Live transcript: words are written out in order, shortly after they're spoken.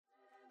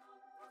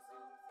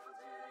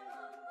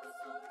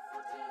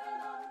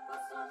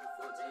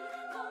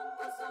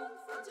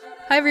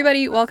Hi,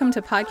 everybody. Welcome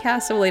to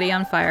Podcast of Lady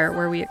on Fire,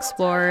 where we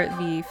explore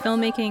the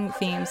filmmaking,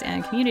 themes,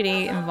 and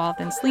community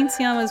involved in Celine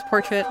Sciamma's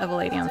portrait of a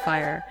lady on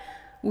fire.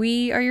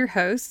 We are your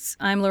hosts.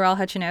 I'm Laurel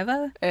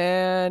Hutchinova.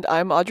 And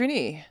I'm Audrey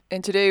Nee.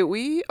 And today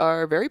we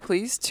are very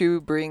pleased to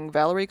bring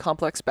Valerie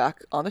Complex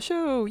back on the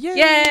show. Yay!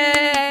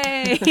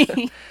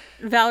 Yay!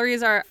 Valerie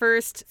is our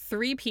first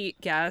three-peat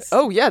guest.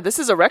 Oh, yeah, this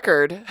is a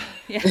record.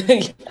 Yeah.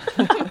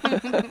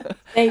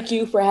 Thank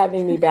you for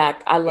having me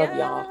back. I love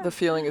y'all. The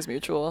feeling is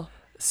mutual.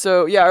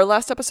 So, yeah, our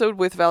last episode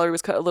with Valerie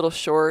was cut a little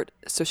short,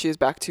 so she is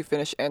back to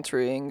finish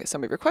answering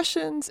some of your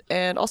questions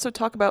and also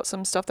talk about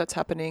some stuff that's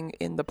happening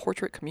in the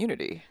portrait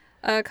community.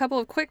 A couple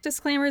of quick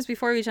disclaimers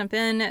before we jump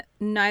in.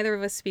 Neither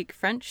of us speak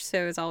French,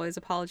 so as always,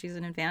 apologies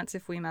in advance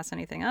if we mess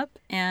anything up.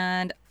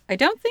 And I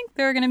don't think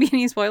there are going to be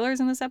any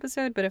spoilers in this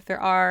episode, but if there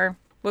are,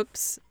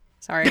 whoops,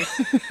 sorry.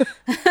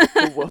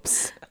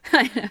 Whoops.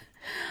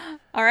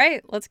 All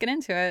right, let's get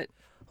into it.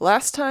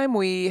 Last time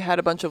we had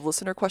a bunch of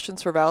listener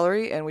questions for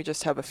Valerie, and we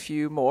just have a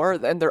few more,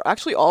 and they're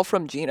actually all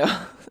from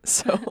Gina.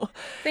 So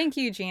Thank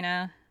you,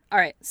 Gina. All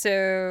right,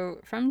 so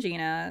from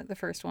Gina, the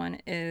first one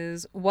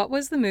is, what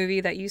was the movie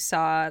that you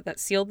saw that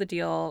sealed the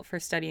deal for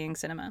studying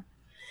cinema?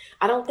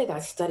 I don't think I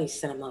studied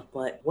cinema,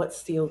 but what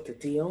sealed the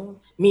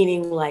deal?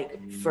 Meaning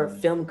like for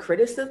film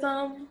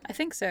criticism? I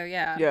think so,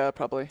 yeah. yeah,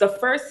 probably. The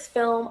first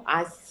film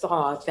I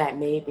saw that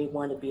made me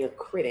want to be a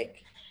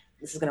critic,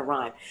 this is going to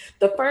rhyme.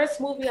 The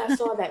first movie I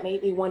saw that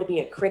made me want to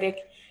be a critic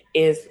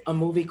is a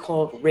movie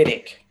called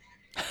Riddick.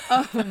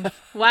 Oh,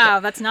 wow,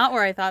 that's not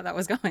where I thought that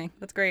was going.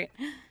 That's great.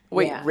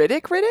 Wait, Yeah.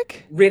 Riddick?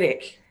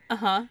 Riddick.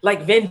 Uh-huh.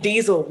 Like Vin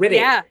Diesel, Riddick.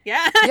 Yeah.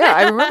 Yeah,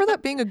 I remember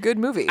that being a good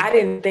movie. I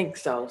didn't think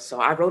so, so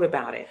I wrote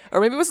about it. Or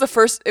maybe it was the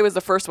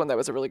first one that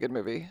was a really good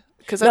movie.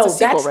 Because that's a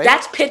sequel, right?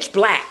 That's Pitch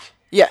Black.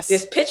 Yes.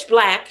 There's Pitch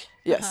Black,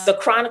 Yes. The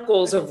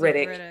Chronicles of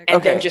Riddick, Riddick. and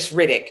Okay. then just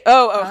Riddick.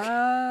 Oh, okay.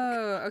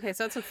 Oh, okay,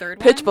 so that's the third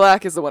one? Pitch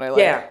Black is the one I like.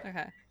 Yeah.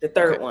 Okay. The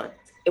third Okay. one.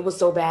 It was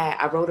so bad.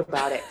 I wrote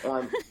about it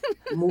on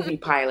Movie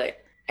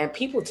Pilot, and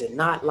people did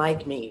not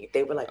like me.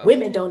 They were like,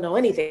 "Women don't know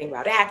anything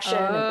about action."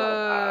 And blah,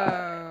 blah, blah.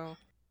 Oh,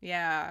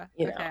 yeah.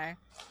 You know. Okay.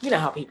 You know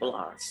how people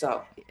are.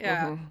 So,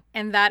 Yeah. Mhm.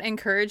 And that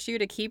encouraged you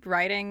to keep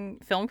writing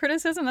film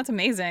criticism? That's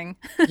amazing.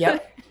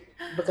 yep.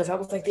 Because I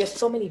was like, "There's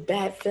so many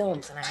bad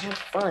films, and I have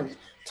fun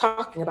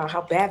talking about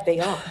how bad they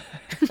are."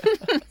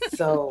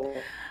 So,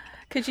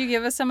 Could you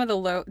give us some of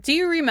the do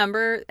you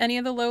remember any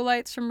of the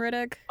lowlights from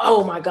Riddick?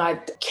 oh my God,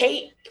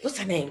 what's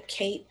her name?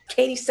 Katie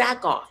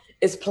Sackhoff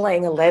is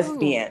playing a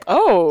lesbian.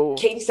 Oh,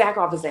 Katie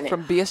Sackhoff is in it.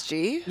 from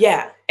BSG?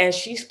 Yeah, and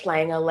she's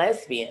playing a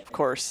lesbian. Of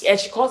course. And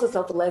she calls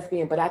herself a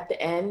lesbian, but at the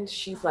end,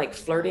 she's like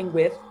flirting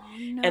with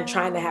and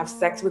trying to have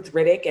sex with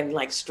Riddick and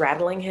like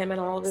straddling him and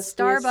all of this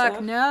weird Starbuck,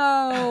 stuff.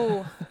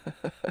 no.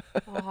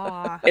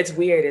 Aw. It's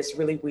weird. It's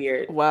really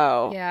weird.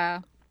 Wow. Yeah,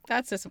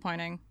 that's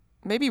disappointing.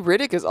 Maybe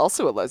Riddick is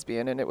also a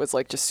lesbian and it was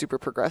like just super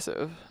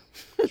progressive.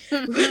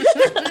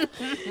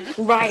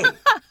 Right.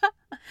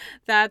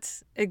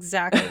 That's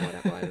exactly what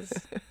it was.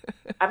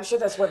 I'm sure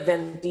that's what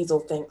Vin Diesel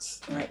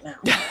thinks right now.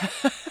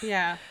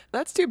 Yeah.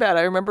 That's too bad.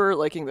 I remember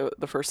liking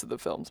the first of the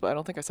films, but I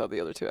don't think I saw the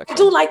other two I actually.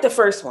 do like the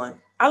first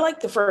one. I like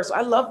the first one.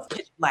 I love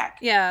Pitch Black.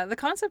 Yeah, the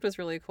concept was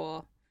really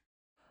cool.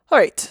 All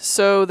right.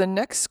 So the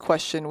next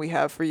question we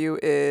have for you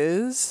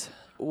is,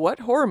 what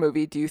horror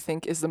movie do you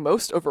think is the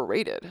most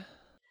overrated?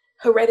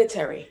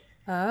 Hereditary.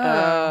 Oh.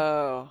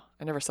 Oh,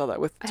 I never saw that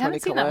with I Toni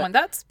haven't seen that Collette. one.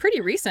 That's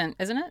pretty recent,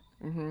 isn't it?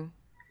 Mm-hmm.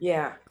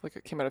 Yeah. Like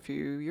it came out a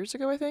few years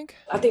ago, I think.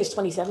 I think it's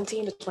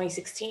 2017 to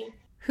 2016.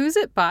 Who's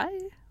it by?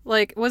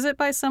 Like, was it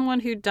by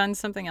someone who'd done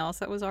something else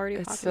that was already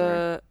It's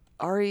popular?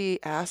 Ari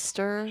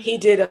Aster. He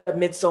did a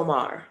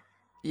Midsommar.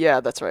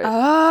 Yeah, that's right.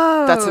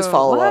 Oh. That's his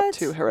follow-up what?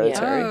 to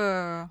Hereditary,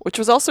 Oh. which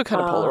was also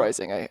kind of Oh.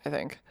 polarizing, I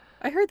think.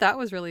 I heard that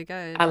was really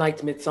good. I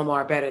liked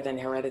Midsommar better than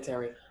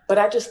Hereditary. But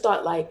I just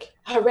thought like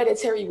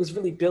Hereditary was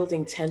really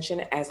building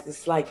tension as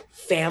this like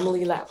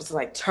family that was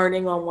like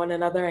turning on one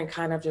another and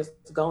kind of just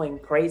going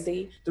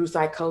crazy through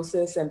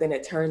psychosis. And then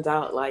it turns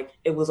out like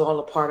it was all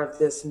a part of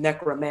this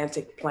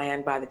necromantic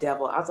plan by the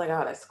devil. I was like,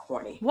 oh, that's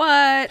corny.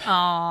 What?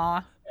 Aw.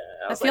 I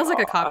That was feels like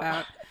a "Aw."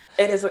 cop-out.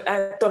 It is.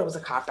 I thought it was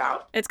a cop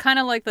out. It's kind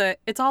of like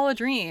it's all a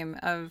dream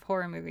of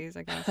horror movies,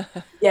 I guess.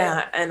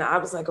 Yeah. And I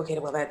was like, okay,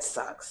 well, that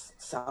sucks.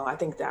 So I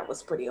think that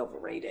was pretty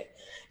overrated.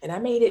 And I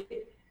made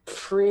it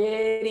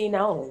pretty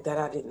known that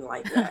I didn't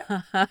like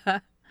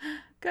that.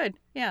 Good.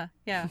 Yeah.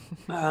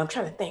 I'm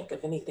trying to think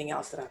of anything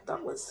else that I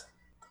thought was.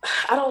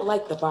 I don't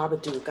like the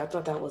Babadook. I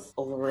thought that was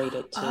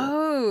overrated too.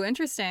 Oh,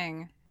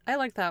 interesting. I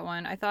liked that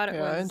one. I thought it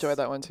Yeah, was. I enjoyed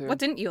that one too. What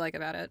didn't you like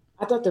about it?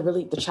 I thought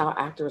the child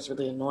actor was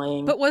really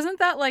annoying. But wasn't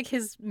that like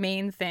his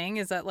main thing?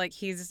 Is that like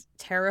he's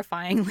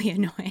terrifyingly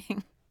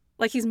annoying?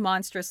 Like he's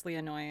monstrously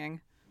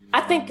annoying.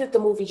 I think that the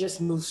movie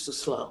just moves too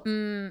slow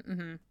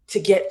Mm-hmm. to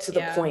get to the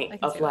Yeah, I point can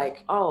of see that.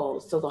 like, oh,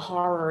 so the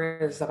horror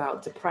is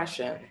about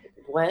depression.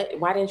 What?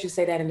 Why didn't you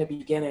say that in the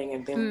beginning?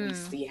 And then we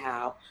see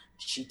how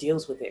she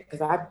deals with it. Because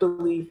I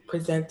believe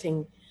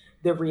presenting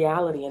the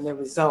reality and the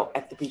result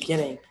at the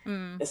beginning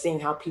and seeing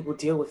how people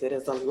deal with it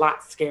is a lot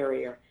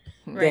scarier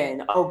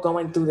than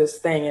going through this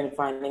thing and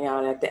finding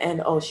out at the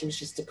end, she was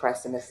just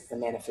depressed and this is a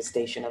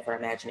manifestation of her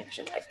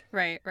imagination. Like,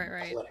 right.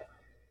 whatever.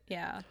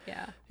 Yeah.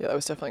 Yeah, that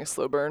was definitely a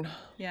slow burn.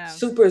 Yeah.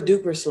 Super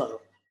duper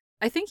slow.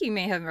 I think you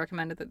may have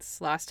recommended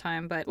this last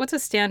time, but what's your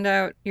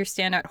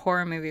standout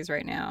horror movies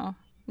right now?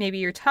 Maybe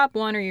your top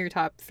 1 or your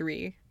top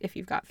 3, if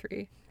you've got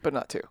 3. But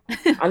not 2.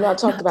 I know I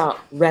talked about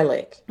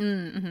Relic.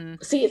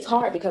 Mm-hmm. See, it's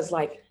hard because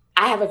like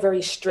I have a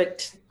very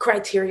strict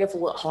criteria for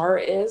what horror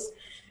is.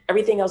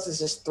 Everything else is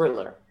just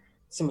thriller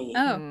to me.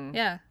 Oh,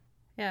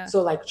 yeah.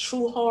 So like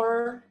true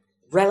horror,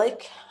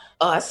 Relic,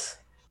 Us.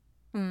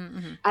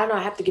 Mm-hmm. I don't know.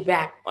 I have to get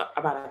back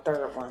about a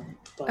third one.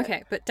 But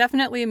Okay, but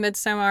definitely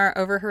Midsommar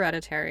over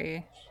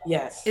Hereditary.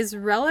 yes. Is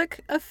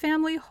Relic a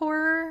family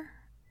horror?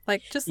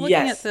 Like, just looking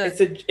at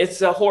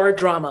it's a horror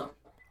drama.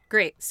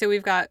 Great. So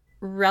we've got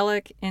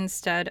Relic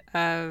instead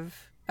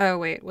of... Oh,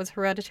 wait. Was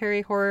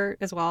Hereditary horror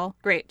as well?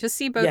 Great. Just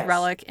see both Yes.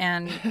 Relic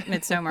and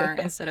Midsommar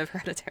instead of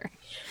Hereditary.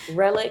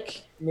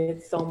 Relic,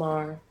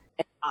 Midsommar,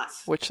 and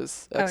Us. Which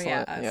is Oh, yeah,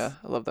 excellent. Us. Yeah,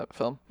 I love that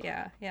film.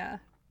 Yeah.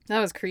 That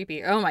was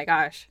creepy. Oh, my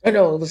gosh. I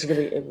know,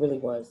 it really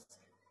was.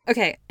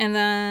 Okay, and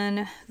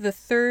then the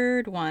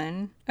third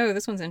one. Oh,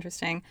 this one's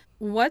interesting.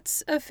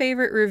 What's a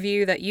favorite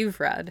review that you've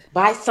read?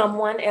 By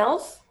someone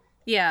else?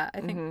 Yeah, I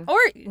think. Or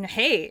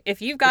hey,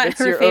 if you've got If it's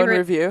her your own favorite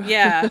review.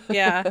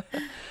 yeah,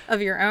 of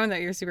your own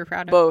that you're super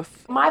proud of.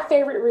 Both. My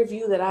favorite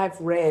review that I've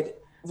read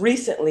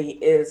recently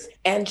is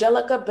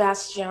Angelica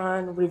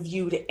Bastian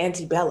reviewed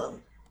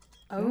Antebellum.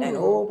 Oh, And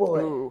oh boy,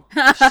 Ooh.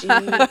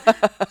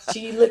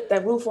 she lit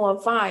that roof on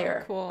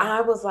fire. Cool. I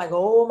was like,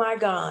 oh my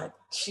God.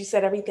 She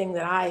said everything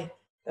that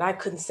I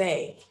couldn't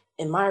say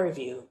in my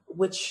review,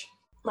 which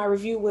my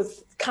review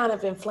was kind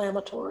of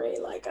inflammatory.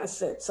 Like I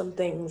said some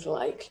things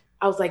like,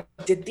 I was like,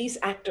 did these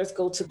actors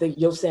go to the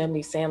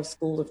Yosemite Sam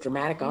School of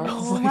Dramatic Arts?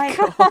 Oh my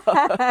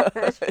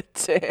gosh.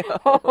 Damn.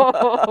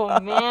 Oh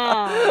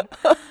man.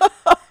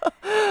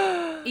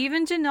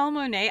 Even Janelle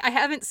Monáe, I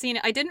haven't seen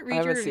it. I didn't read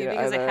your haven't seen review it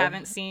because I either.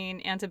 haven't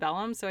seen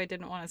Antebellum, so I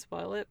didn't want to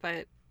spoil it,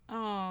 but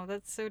oh,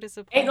 that's so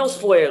disappointing. Ain't no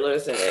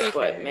spoilers in it,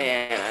 but Okay.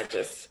 man,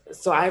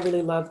 so I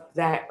really loved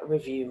that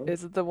review.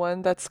 Is it the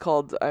one that's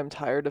called I'm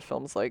Tired of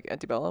Films Like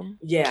Antebellum?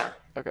 Yeah.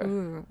 Okay.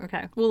 Ooh,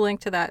 okay. We'll link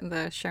to that in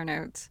the show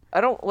notes.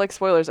 I don't like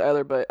spoilers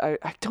either, but I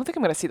don't think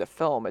I'm going to see the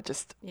film. It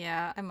just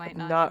Yeah, I might I've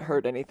not. not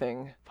heard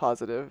anything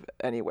positive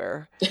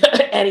anywhere.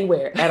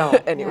 Anywhere at all.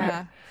 Anywhere.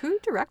 Yeah. Who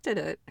directed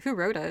it? Who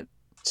wrote it?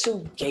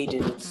 Two gay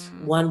dudes,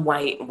 one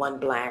white, one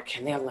black,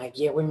 and they're like,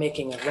 yeah, we're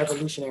making a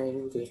revolutionary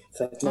movie.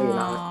 So it's no, you're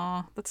not.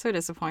 Aw, that's so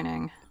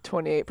disappointing.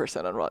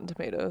 28% on Rotten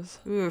Tomatoes.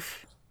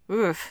 Oof.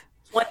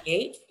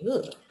 28?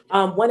 Ugh.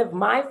 One of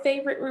my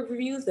favorite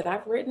reviews that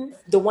I've written,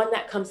 the one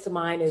that comes to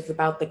mind is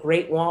about The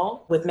Great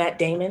Wall with Matt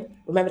Damon.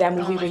 Remember that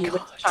movie where he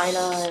went to China?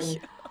 And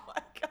Oh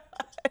my god.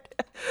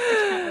 I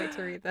can't wait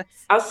to read this.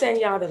 I'll send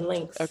y'all the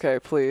links. Okay,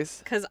 please.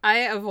 Because I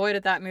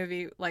avoided that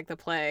movie like the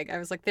plague. I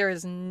was like, there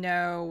is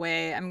no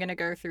way I'm going to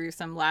go through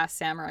some Last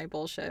Samurai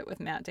bullshit with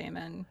Matt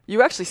Damon.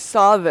 You actually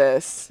saw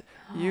this.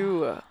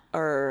 You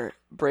are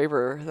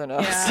braver than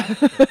us.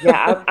 Yeah.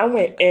 Yeah, I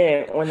went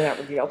in on that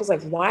review. I was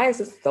like, why is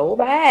this so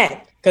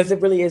bad? Because it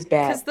really is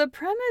bad. Because the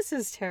premise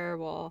is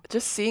terrible.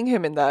 Just seeing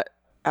him in that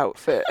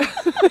outfit,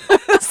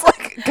 it's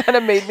like kind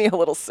of made me a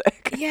little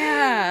sick.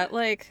 Yeah,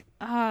 like,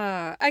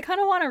 I kind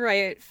of want to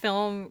write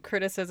film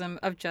criticism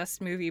of just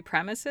movie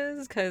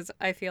premises because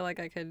I feel like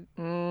I could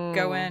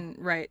go in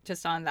right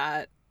just on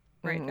that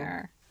right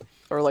there.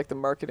 Or like the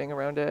marketing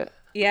around it.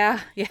 Yeah.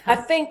 I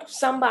think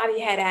somebody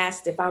had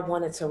asked if I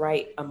wanted to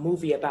write a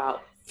movie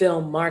about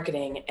film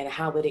marketing and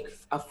how it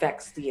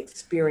affects the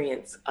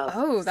experience of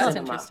Oh, that's cinema.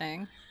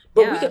 interesting.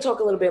 But Yeah. we could talk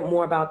a little bit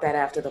more about that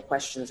after the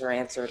questions are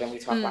answered and we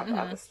talk about the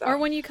other stuff. Or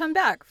when you come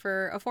back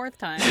for a fourth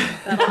time.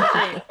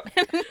 That'll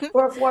be great.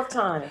 For a fourth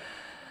time.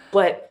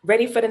 But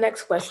ready for the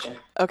next question.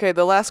 Okay,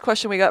 the last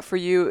question we got for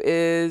you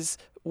is,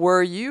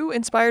 were you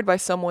inspired by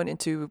someone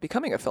into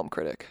becoming a film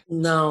critic?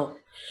 No.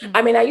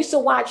 I mean, I used to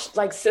watch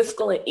like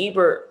Siskel and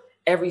Ebert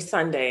every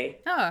Sunday,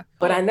 Oh,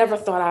 but I never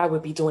thought I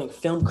would be doing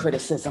film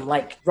criticism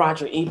like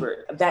Roger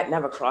Ebert. That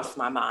never crossed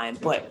my mind.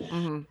 But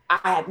I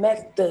had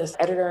met the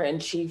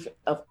editor-in-chief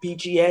of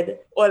BGN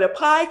on a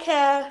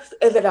podcast,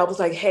 and then I was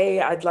like, hey,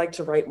 I'd like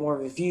to write more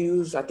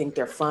reviews. I think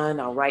they're fun.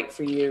 I'll write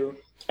for you.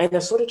 And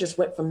it sort of just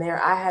went from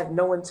there. I had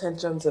no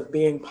intentions of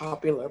being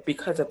popular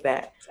because of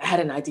that. I had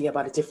an idea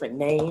about a different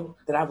name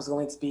that I was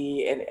going to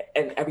be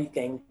and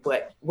everything.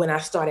 But when I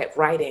started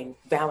writing,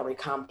 Valerie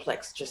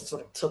Complex just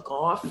sort of took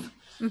off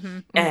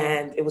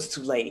and it was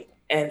too late.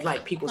 And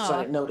like people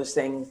started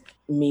noticing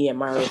me and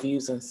my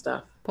reviews and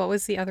stuff. what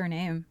was the other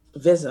name?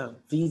 Visa,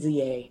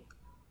 VZA,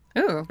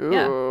 Ooh,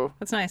 yeah. Ooh.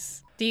 That's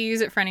nice. Do you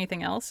use it for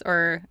anything else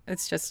or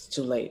it's just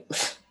too late.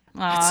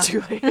 It's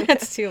too late.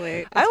 it's too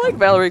late. I like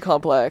Valerie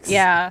Complex.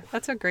 Yeah,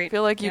 that's a great. I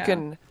feel like you yeah.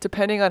 can,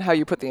 depending on how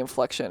you put the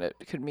inflection, it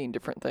could mean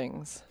different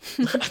things.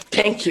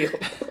 Thank you.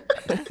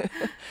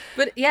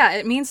 But yeah,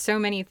 it means so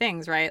many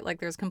things, right? Like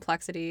there's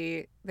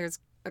complexity, there's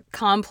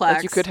complex.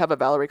 Like you could have a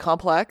Valerie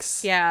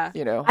complex. Yeah.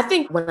 You know. I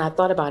think when I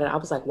thought about it, I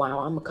was like, wow,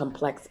 I'm a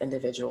complex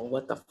individual.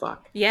 What the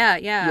fuck? Yeah.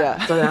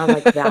 Yeah. So then I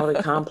was like, Valerie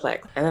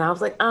complex. And then I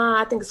was like,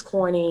 I think it's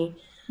corny.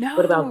 No.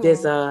 What about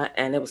Visa?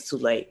 And it was too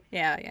late.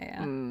 Yeah.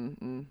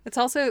 It's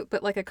also,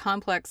 but like a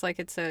complex, like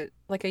it's a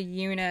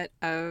unit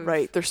of.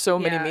 Right. There's so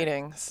many Yeah.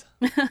 meanings.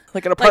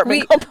 Like an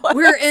apartment complex.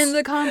 We're in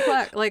the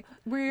complex. Like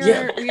we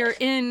are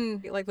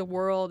in like the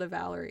world of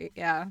Valerie.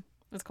 Yeah.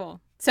 That's cool.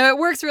 So it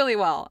works really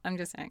well. I'm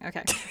just saying.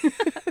 Okay.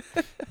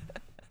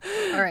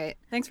 All right.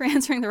 Thanks for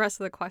answering the rest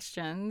of the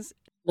questions.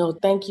 No,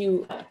 thank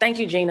you. Thank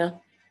you, Gina.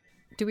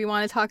 Do we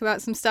want to talk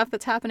about some stuff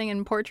that's happening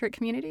in portrait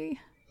community?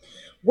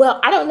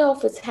 Well, I don't know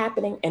if it's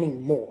happening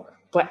anymore,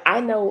 but I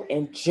know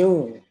in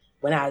June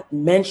when I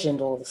mentioned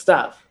all the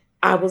stuff,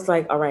 I was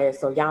like, all right,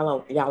 so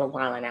y'all are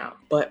wilding out.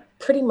 But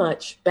pretty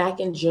much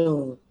back in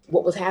June,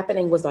 what was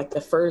happening was like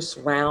the first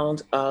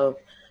round of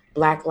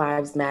Black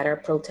Lives Matter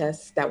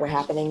protests that were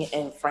happening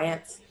in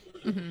France.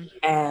 Mm-hmm.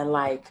 And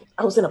like,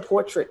 I was in a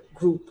portrait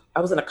group. I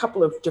was in a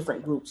couple of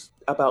different groups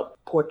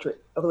about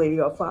Portrait of a Lady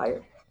on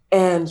Fire.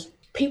 And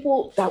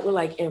people that were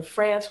like in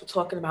France were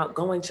talking about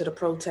going to the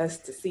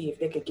protests to see if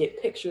they could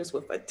get pictures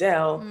with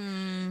Adele,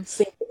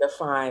 seeing to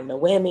find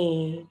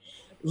Noemi,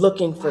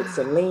 looking for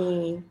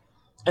Celine.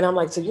 And I'm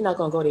like, so you're not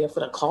going to go there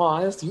for the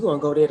cause? You're going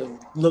to go there to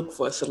look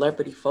for a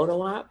celebrity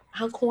photo op?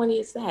 How corny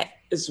is that?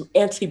 It's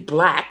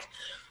anti-Black,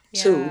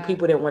 too. Yeah.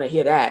 People didn't want to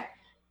hear that.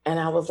 And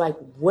I was like,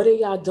 what are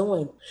y'all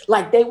doing?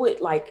 Like, they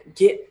would like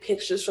get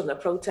pictures from the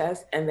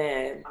protest. And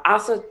then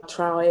Asa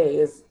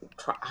Traoré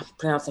I'm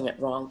pronouncing it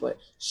wrong, but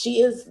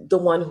she is the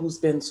one who's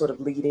been sort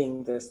of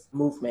leading this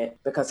movement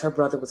because her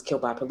brother was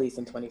killed by police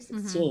in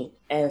 2016.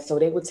 And so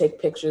they would take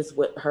pictures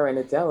with her and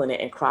Adele in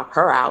it and crop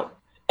her out.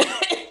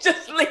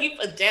 Just leave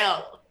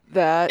Adele in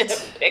a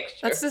picture.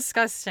 That's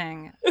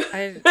disgusting.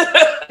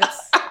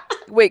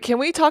 Wait, can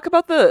we talk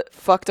about the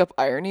fucked up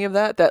irony of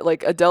that? That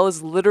like Adele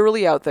is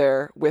literally out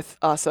there with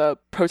Asa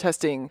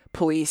protesting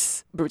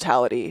police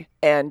brutality,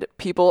 and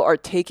people are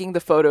taking the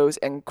photos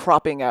and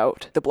cropping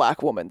out the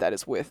Black woman that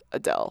is with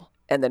Adele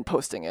and then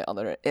posting it on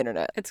the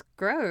internet. It's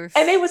gross.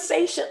 And they would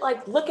say shit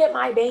like, look at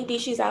my baby,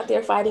 she's out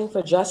there fighting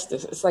for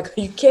justice. It's like,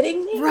 are you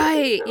kidding me?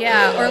 Right,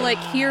 yeah. Or like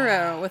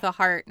Hero with a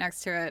heart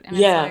next to it. And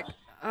Yeah. it's like,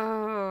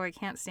 oh, I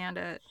can't stand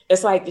it.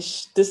 It's like,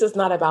 this is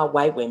not about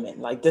white women.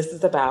 Like, this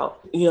is about,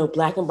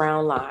 Black and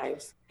brown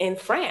lives in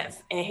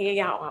France. And here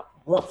y'all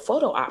want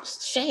photo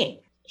ops. Shame.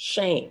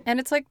 And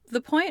it's like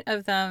the point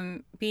of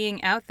them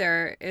being out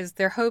there is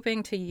they're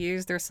hoping to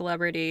use their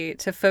celebrity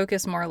to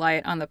focus more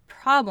light on the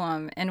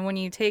problem. And when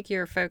you take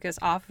your focus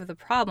off of the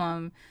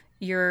problem,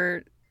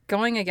 you're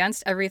going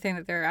against everything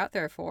that they're out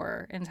there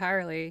for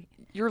entirely.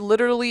 You're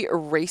literally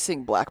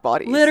erasing Black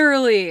bodies.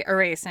 Literally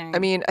erasing. I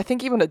mean, I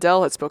think even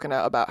Adele had spoken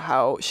out about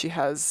how she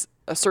has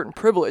a certain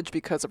privilege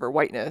because of her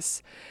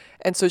whiteness.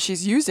 And so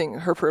she's using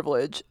her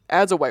privilege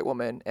as a white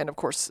woman and, of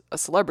course, a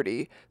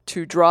celebrity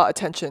to draw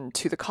attention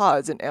to the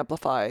cause and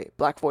amplify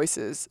Black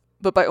voices.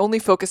 But by only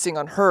focusing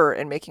on her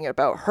and making it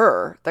about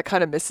her, that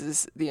kind of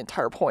misses the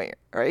entire point,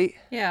 right?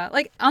 Yeah.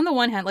 Like, on the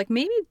one hand, like,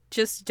 maybe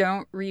just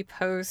don't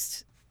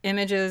repost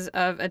images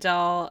of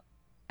Adele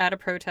at a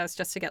protest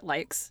just to get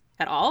likes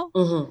at all.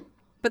 Mm-hmm.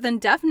 But then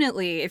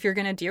definitely, if you're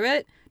going to do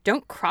it,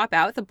 don't crop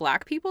out the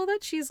Black people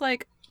that she's,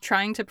 like,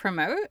 trying to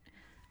promote.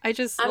 I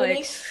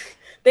mean,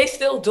 they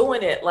still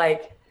doing it.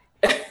 Like,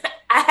 I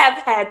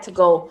have had to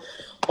go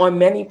on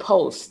many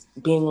posts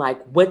being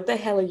like, what the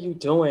hell are you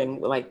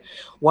doing? Like,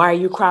 why are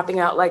you cropping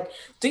out? Like,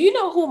 do you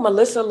know who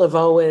Melissa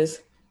Laveau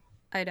is?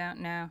 I don't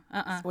know.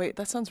 Wait,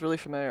 that sounds really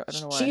familiar. I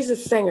don't know why. She's a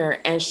singer,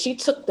 and she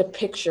took the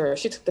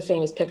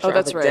famous picture of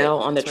that's Adele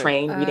right. on the That's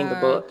train right. reading the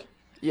book.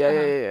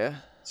 Yeah.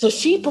 So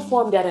she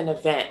performed at an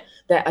event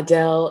that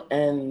Adele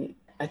and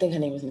I think her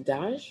name was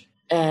Nadaj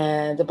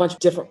and a bunch of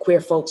different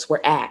queer folks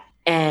were at.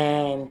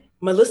 And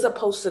Melissa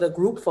posted a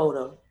group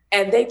photo,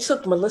 and they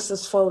took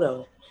Melissa's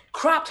photo,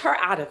 cropped her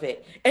out of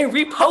it, and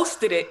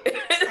reposted it.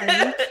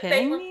 Are you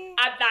kidding me?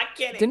 I'm not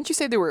kidding. Didn't you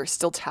say they were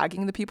still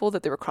tagging the people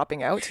that they were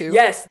cropping out too?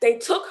 Yes, they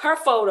took her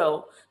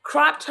photo,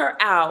 cropped her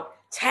out,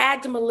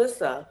 tagged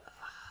Melissa,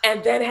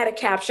 and then had a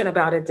caption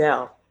about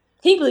Adele.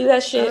 Can you believe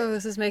that shit? Oh,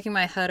 this is making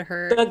my head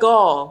hurt. The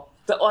gall,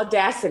 the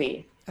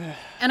audacity.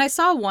 And I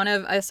saw one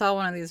of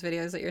these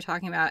videos that you're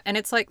talking about, and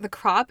it's like the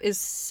crop is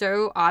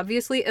so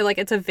obviously like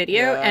it's a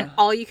video, and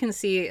all you can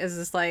see is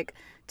this like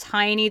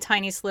tiny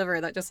sliver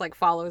that just like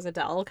follows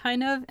Adele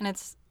kind of, and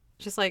it's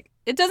just like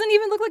it doesn't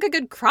even look like a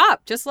good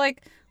crop. Just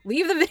like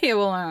leave the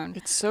video alone.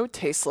 It's so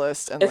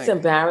tasteless and It's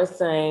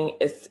embarrassing.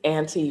 It's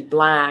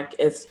anti-Black.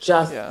 It's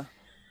just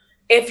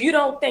if you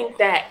don't think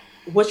that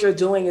what you're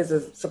doing is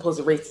a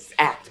supposed racist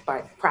act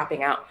by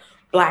cropping out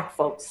Black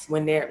folks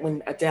when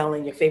Adele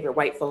and your favorite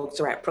white folks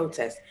are at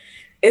protests,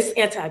 it's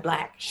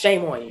anti-Black.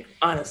 Shame on you,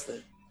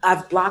 honestly.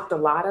 I've blocked a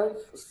lot of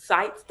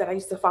sites that I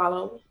used to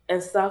follow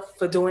and stuff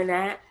for doing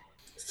that.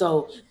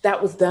 So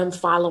that was them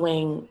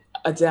following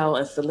Adele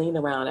and Celine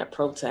around at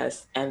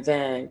protests, and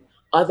then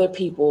other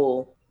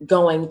people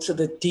going to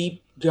the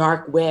deep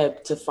dark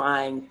web to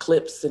find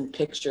clips and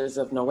pictures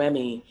of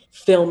Noemi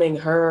filming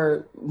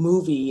her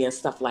movie and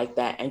stuff like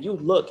that. And you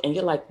look and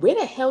you're like, where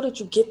the hell did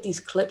you get these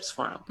clips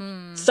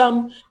from?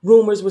 Some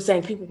rumors were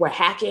saying people were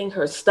hacking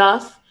her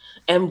stuff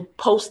and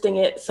posting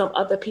it. Some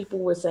other people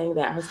were saying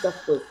that her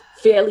stuff was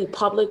fairly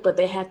public, but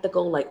they had to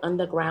go like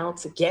underground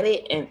to get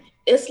it. And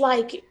it's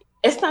like,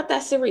 it's not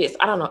that serious.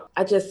 I don't know.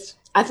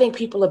 I think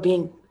people are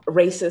being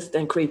racist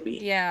and creepy.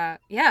 Yeah,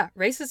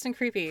 racist and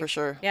creepy. For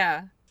sure.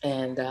 Yeah.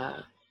 And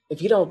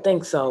if you don't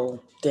think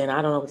so, then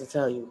I don't know what to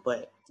tell you,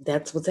 but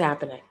that's what's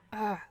happening.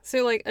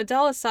 So, like,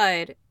 Adele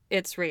aside,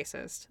 it's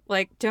racist.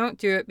 Like, don't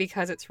do it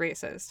because it's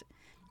racist.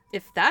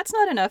 If that's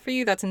not enough for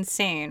you, that's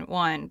insane,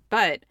 one.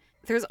 But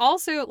there's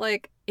also,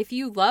 like, if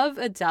you love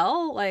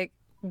Adele, like,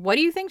 what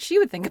do you think she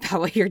would think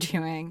about what you're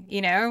doing,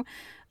 you know?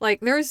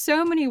 Like, there are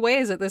so many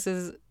ways that this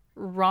is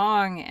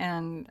wrong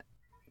and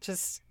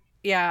just,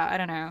 yeah, I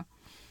don't know.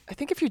 I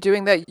think if you're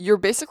doing that, you're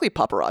basically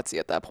paparazzi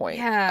at that point.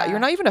 Yeah. You're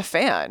not even a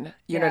fan.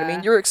 You know what I Yeah.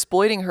 mean? You're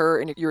exploiting her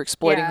and you're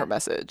exploiting Yeah. her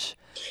message.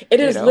 It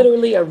is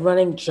literally a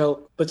running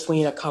joke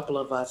between a couple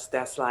of us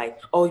that's like,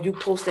 oh, you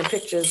posting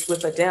pictures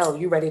with Adele,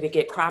 you ready to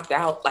get cropped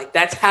out. Like,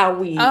 that's how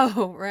we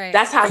Oh, right.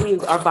 that's how we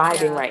are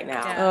vibing Yeah. right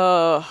now.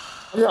 Yeah.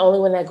 I'm the only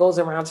one that goes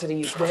around to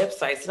these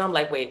websites and I'm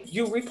like, wait,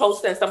 you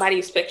reposting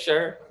somebody's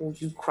picture who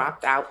you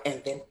cropped out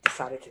and then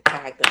decided to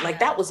tag them. Like,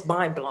 that was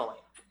mind blowing.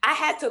 I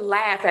had to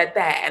laugh at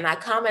that and I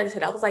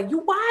commented, I was like,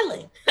 you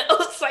wildin'. I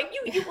was like,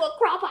 you gonna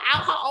crop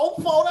out her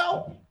own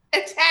photo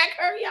and tag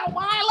her? Y'all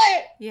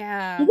wildin'.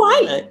 Yeah. You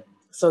wildin'.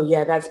 So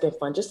yeah, that's been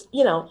fun. Just,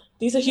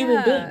 these are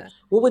human beings.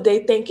 What would they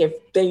think if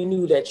they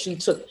knew that she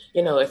took,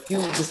 if you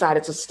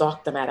decided to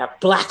stalk them at a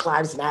Black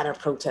Lives Matter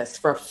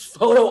protest for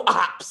photo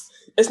ops?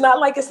 It's not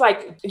like it's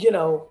like,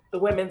 the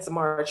Women's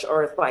March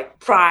or it's like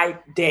Pride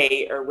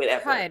Day or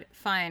whatever. Pride,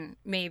 fine,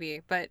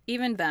 maybe. But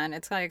even then,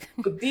 it's like...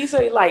 But these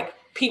are like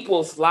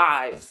people's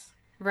lives.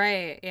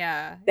 Right,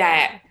 yeah.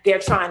 That they're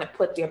trying to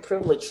put their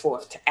privilege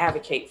forth to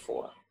advocate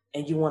for.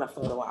 And you want a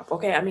photo op.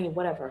 Okay, I mean,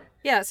 whatever.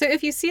 Yeah, so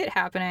if you see it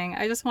happening,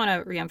 I just want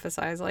to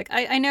reemphasize, like,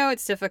 I know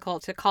it's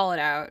difficult to call it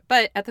out,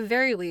 but at the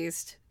very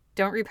least,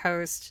 don't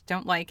repost,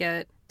 don't like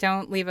it,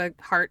 don't leave a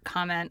heart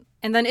comment.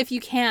 And then if you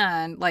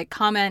can, like,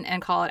 comment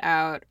and call it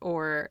out,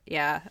 or,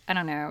 I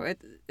don't know,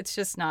 it's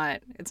just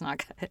not, it's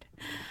not good.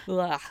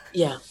 Ugh.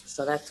 Yeah,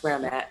 so that's where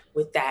I'm at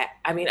with that.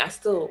 I mean, I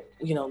still,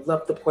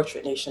 love the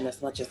Portrait Nation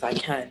as much as I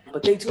can,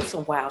 but they do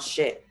some wild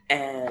shit,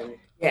 and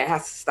it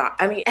has to stop.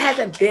 I mean, it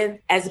hasn't been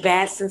as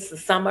bad since the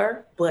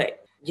summer,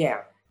 but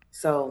yeah.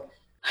 So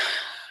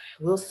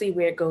we'll see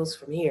where it goes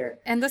from here.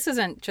 And this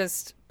isn't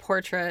just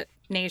Portrait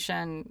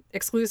Nation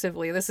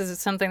exclusively. This is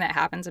something that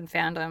happens in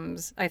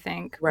fandoms, I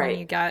think. Right.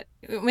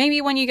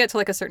 When you get to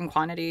like a certain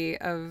quantity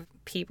of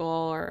people,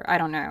 or I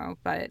don't know,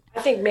 but I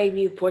think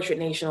maybe Portrait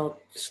Nation will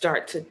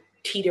start to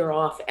teeter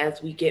off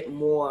as we get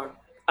more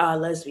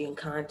lesbian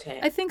content.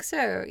 I think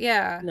so,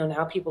 yeah.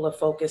 Now people are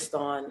focused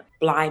on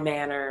Bly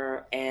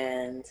Manor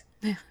and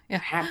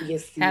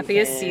Happiest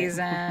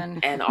Season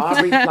and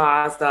Aubrey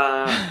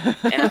Plaza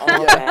and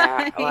all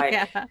that. Like,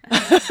 yeah.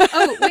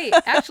 Oh, wait,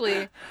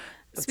 actually,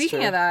 speaking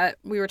true. of that,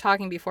 we were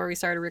talking before we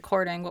started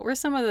recording. What were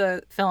some of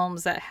the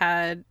films that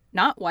had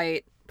not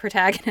white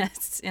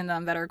protagonists in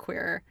them that are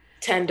queer?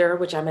 Tender,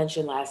 which I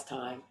mentioned last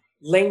time.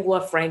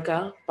 Lingua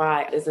Franca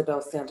by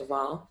Isabel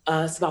Sandoval.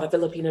 It's about a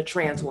Filipino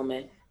trans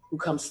woman who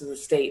comes to the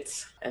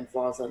States and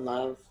falls in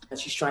love. And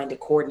she's trying to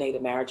coordinate a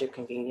marriage of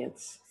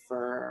convenience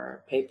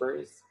for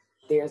papers.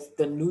 There's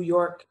The New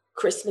York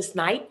Christmas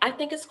Night, I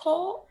think it's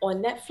called,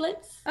 on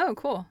Netflix. Oh,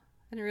 cool.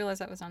 I didn't realize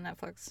that was on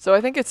Netflix. So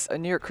I think it's A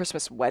New York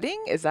Christmas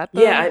Wedding? Is that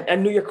the... Yeah, a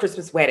New York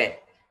Christmas Wedding.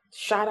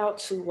 Shout out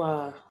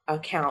to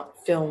account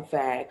Film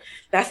Fag.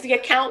 That's the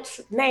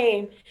account's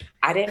name.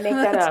 I didn't make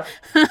that up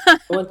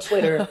on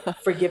Twitter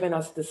for giving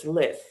us this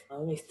list.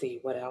 Let me see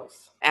what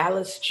else.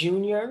 Alice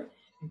Jr.,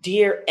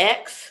 Dear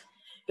X,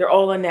 they're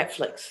all on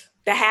Netflix.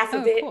 The half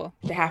of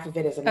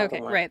it is another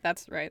one. Right,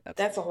 that's right.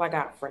 That's all I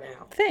got for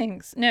now.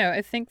 Thanks. No,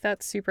 I think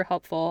that's super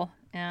helpful,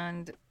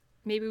 and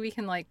maybe we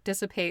can like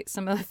dissipate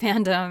some of the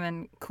fandom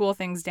and cool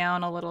things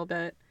down a little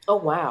bit. Oh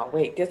wow,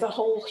 wait, there's a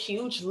whole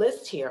huge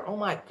list here. Oh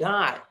my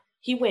God.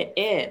 He went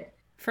in.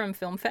 From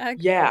Film Fag?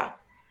 Yeah.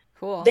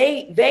 Cool.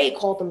 They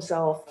call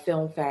themselves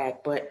Film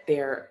Fag, but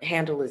their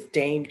handle is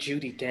Dame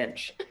Judi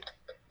Dench.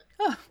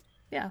 Oh,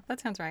 yeah, that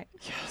sounds right.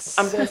 Yes.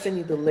 I'm going to send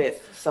you the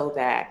list so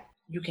that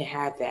you can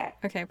have that.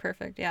 Okay,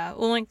 perfect. Yeah,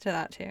 we'll link to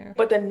that too.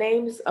 But the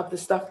names of the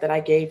stuff that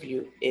I gave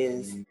you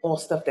is all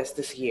stuff that's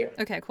this year.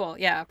 Okay, cool.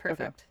 Yeah,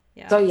 perfect. Okay.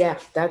 Yeah. So yeah,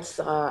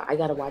 that's I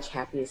gotta watch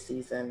Happiest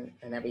Season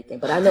and everything.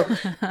 But I know,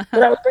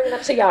 but I was bringing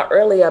up to y'all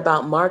earlier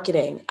about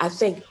marketing. I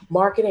think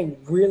marketing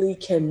really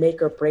can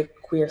make or break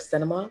queer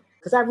cinema,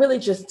 because I really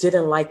just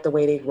didn't like the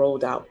way they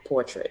rolled out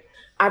Portrait.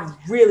 I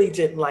really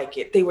didn't like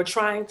it. They were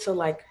trying to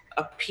like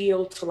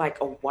appeal to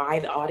like a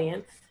wide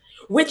audience,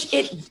 which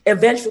it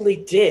eventually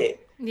did.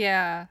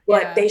 Yeah.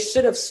 But they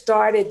should have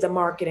started the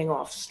marketing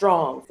off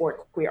strong for a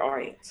queer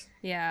audience.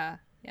 Yeah.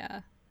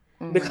 Yeah.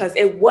 because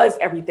it was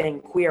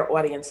everything queer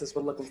audiences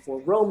were looking for,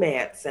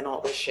 romance and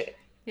all this shit.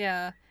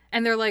 Yeah.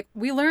 And they're like,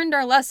 we learned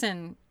our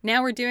lesson.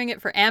 Now we're doing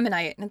it for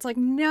Ammonite. And it's like,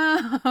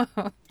 no.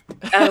 And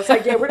it's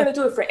like, yeah, we're going to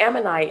do it for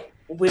Ammonite,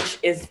 which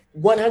is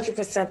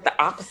 100%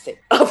 the opposite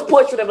of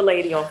Portrait of a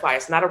Lady on Fire.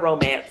 It's not a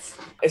romance.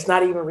 It's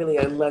not even really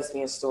a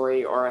lesbian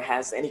story or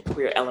has any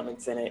queer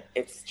elements in it.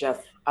 It's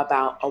just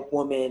about a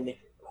woman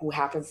who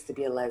happens to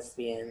be a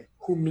lesbian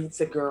who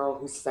meets a girl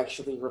who's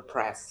sexually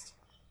repressed.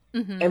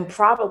 And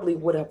probably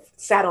would have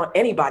sat on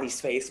anybody's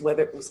face,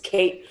 whether it was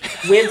Kate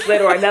Winslet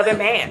or another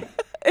man.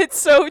 It's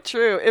so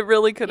true. It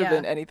really could have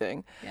been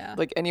anything. Yeah.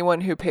 Like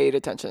anyone who paid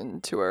attention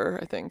to her,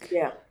 I think.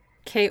 Yeah.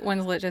 Kate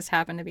Winslet just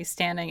happened to be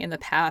standing in the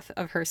path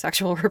of her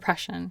sexual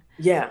repression.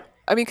 Yeah.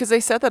 I mean, because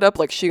they set that up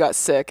like she got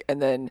sick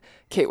and then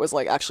Kate was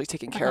like actually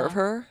taking care of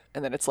her.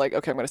 And then it's like,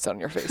 okay, I'm going to sit on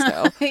your face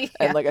now.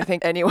 And like, I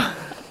think anyone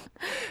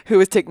who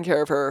was taking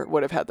care of her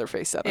would have had their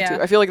face set on too.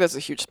 I feel like that's a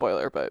huge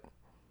spoiler, but.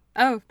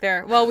 Oh,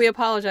 there. Well, we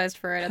apologized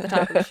for it at the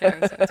top of the show,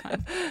 so it's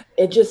fine.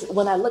 It just,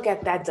 when I look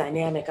at that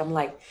dynamic, I'm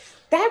like,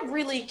 that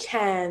really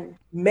can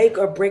make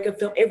or break a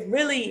film. It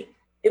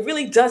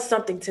really does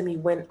something to me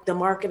when the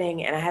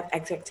marketing and I have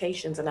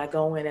expectations and I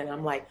go in and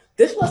I'm like,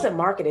 this wasn't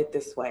marketed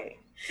this way.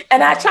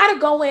 And I try to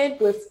go in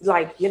with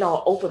like,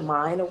 open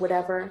mind or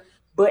whatever,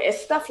 but it's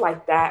stuff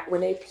like that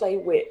when they play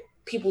with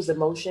people's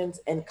emotions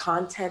and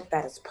content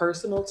that is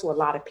personal to a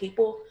lot of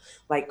people,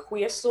 like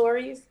queer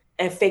stories.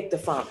 And fake the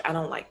funk. I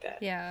don't like that.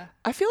 Yeah.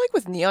 I feel like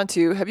with Neon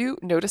too, have you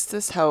noticed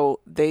this, how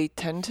they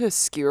tend to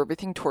skew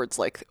everything towards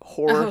like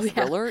horror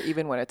thriller,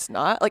 even when it's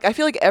not? Like I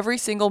feel like every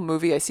single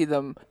movie I see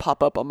them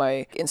pop up on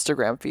my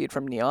Instagram feed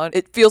from Neon,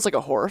 it feels like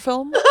a horror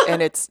film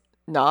and it's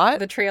not.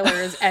 The trailer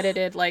is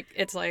edited like,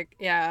 it's like,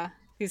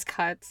 these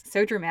cuts.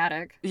 So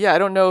dramatic. Yeah, I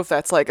don't know if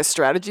that's like a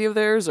strategy of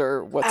theirs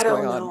or what's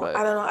going on. But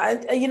I don't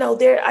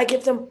know. I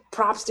give them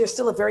props. They're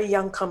still a very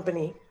young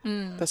company.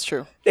 That's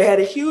true. They had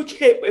a huge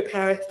hit with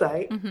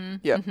Parasite.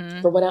 Yeah.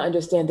 From what I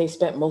understand, they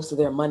spent most of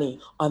their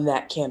money on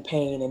that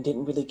campaign and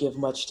didn't really give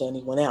much to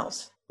anyone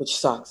else, which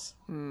sucks.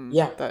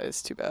 Yeah. That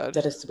is too bad.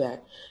 That is too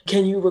bad.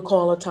 Can you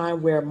recall a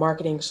time where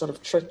marketing sort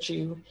of tricked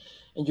you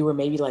and you were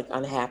maybe like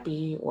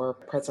unhappy or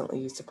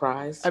pleasantly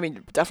surprised? I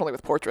mean, definitely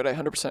with Portrait, I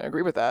 100%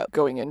 agree with that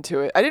going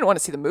into it. I didn't want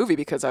to see the movie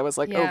because I was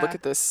like, oh, look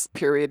at this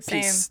period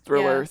piece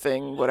thriller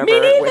thing, whatever. Me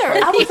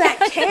neither. I was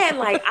at Cannes,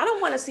 like, I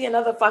don't want to see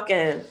another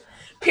fucking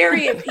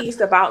period piece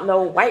about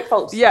no white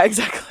folks. Yeah,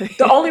 exactly.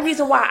 The only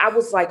reason why I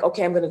was like,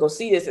 okay, I'm going to go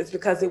see this is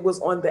because it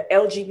was on the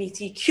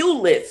LGBTQ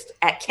list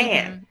at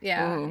Cannes.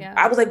 Yeah.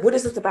 I was like, what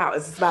is this about?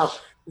 Is this about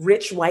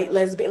rich white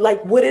lesbian?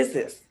 Like, what is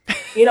this?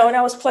 And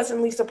I was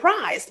pleasantly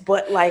surprised.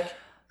 But like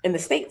in the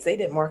States, they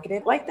didn't market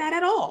it like that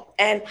at all.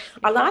 And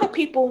a lot of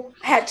people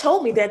had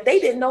told me that they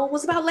didn't know it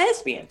was about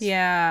lesbians.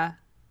 Yeah.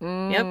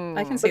 Yep,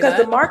 I can see because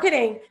that. the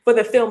marketing for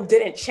the film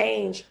didn't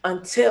change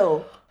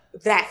until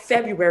that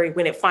February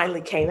when it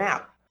finally came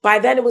out. By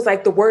then, it was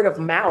like the word of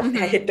mouth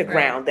had hit the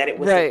ground that it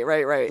was a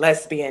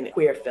lesbian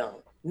queer film,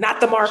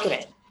 not the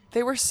marketing.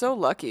 They were so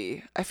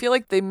lucky. I feel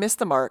like they missed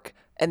the mark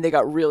and they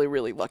got really,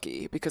 really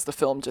lucky because the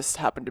film just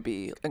happened to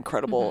be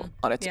incredible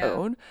on its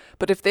own.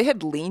 But if they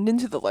had leaned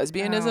into the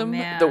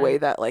lesbianism the way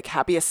that like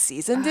Happiest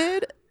Season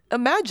did,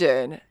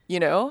 imagine,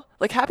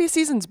 like Happiest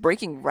Season's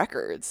breaking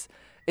records.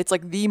 It's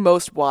like the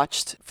most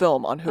watched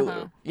film on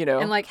Hulu,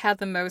 And like had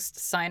the most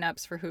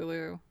signups for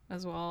Hulu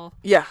as well.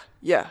 Yeah.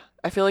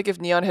 I feel like if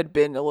Neon had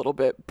been a little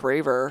bit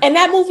braver. And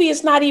that movie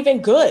is not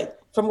even good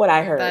from what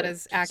I heard. That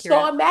is accurate.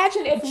 So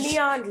imagine if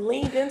Neon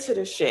leaned into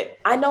the shit.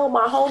 I know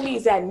my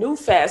homies at New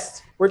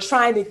Fest were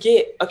trying to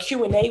get a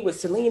Q&A with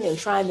Celine and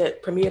trying to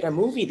premiere their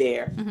movie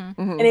there.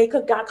 And they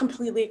got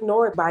completely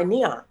ignored by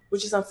Neon,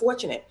 which is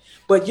unfortunate.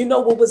 But you know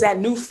what was at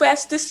New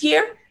Fest this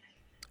year?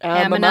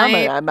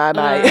 Ammonite.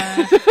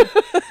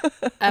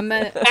 And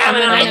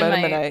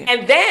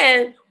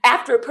then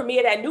after it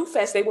premiered at New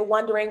Fest, they were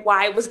wondering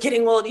why it was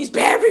getting all these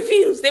bad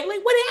reviews. They were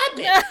like, what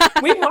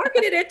happened? We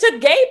marketed it to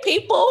gay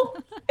people.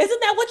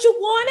 Isn't that what you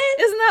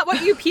wanted? Isn't that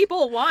what you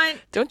people want?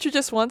 Don't you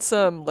just want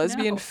some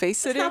lesbian face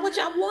sitting? That's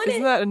not what y'all wanted.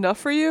 Isn't that enough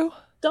for you?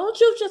 Don't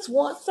you just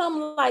want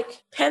some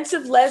like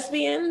pensive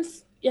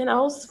lesbians?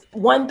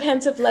 One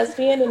pensive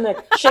lesbian and a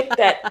chick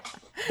that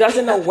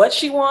doesn't know what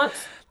she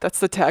wants. That's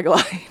the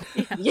tagline.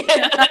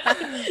 Yeah.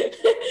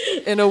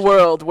 In a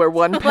world where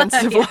one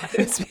pensive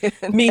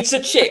lesbian meets a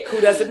chick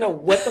who doesn't know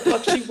what the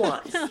fuck she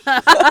wants.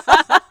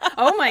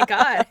 Oh my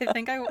God. I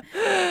think that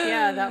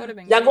would have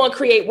been Y'all going to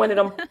create one of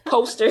them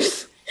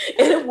posters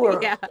in the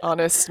world. Yeah.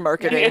 Honest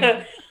marketing.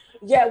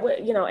 Yeah,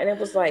 and it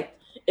was like,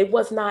 it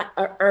was not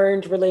an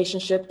earned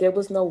relationship. There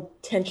was no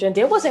tension.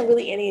 There wasn't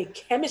really any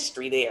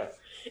chemistry there,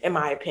 in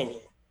my opinion.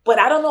 But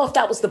I don't know if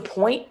that was the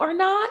point or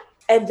not.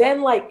 And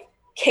then like,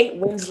 Kate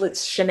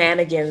Winslet's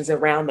shenanigans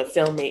around the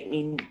film made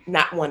me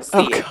not want to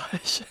see it.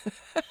 Gosh.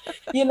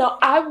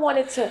 I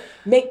wanted to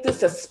make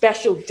this a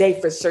special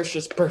day for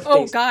Saoirse's birthday.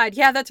 Oh, God.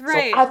 Yeah, that's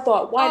right. So I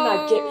thought, why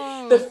not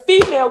get the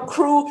female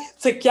crew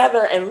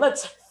together and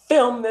let's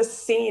film this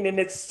scene. And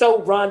it's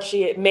so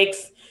raunchy. It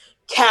makes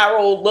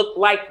Carol looked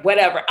like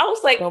whatever. I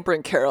was like, Don't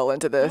bring Carol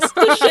into this.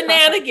 the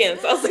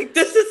shenanigans. I was like,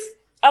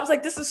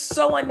 this is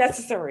so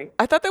unnecessary.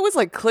 I thought that was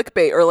like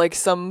clickbait or like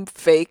some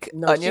fake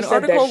No, she Onion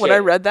said that article when I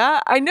shit. read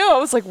that. I know. I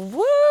was like,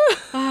 what?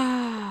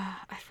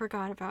 I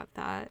forgot about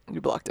that.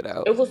 You blocked it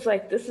out. It was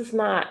like, this is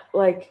not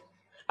like,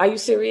 are you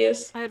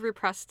serious? I had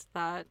repressed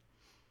that.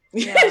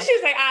 She's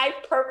like, I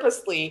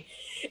purposely.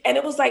 And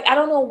it was like, I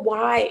don't know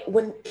why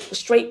when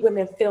straight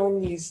women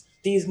film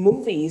these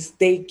movies,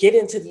 they get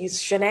into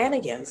these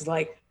shenanigans.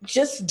 Like,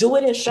 just do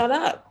it and shut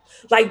up.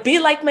 Like, be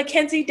like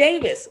Mackenzie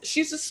Davis.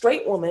 She's a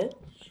straight woman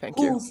Thank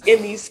you. who's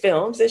in these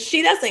films, and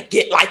she doesn't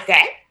get like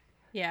that.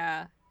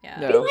 Yeah.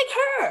 No. Be like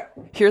her.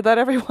 Hear that,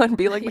 everyone?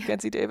 Be like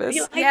Mackenzie Davis.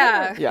 Be like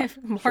Yeah. her. Yeah, If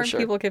more for sure.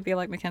 people could be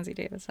like Mackenzie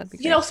Davis, that'd be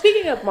great. You know,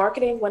 speaking of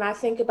marketing, when I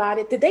think about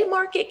it, did they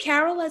market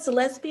Carol as a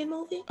lesbian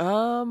movie?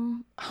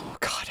 Oh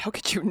God, how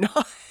could you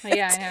not?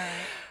 Yeah, I know. Right?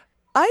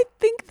 I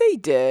think they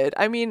did.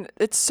 I mean,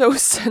 it's so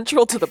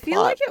central to the I feel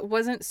plot. like it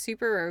wasn't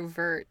super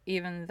overt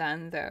even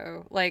then,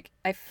 though. Like,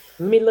 Let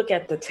me look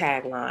at the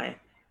tagline.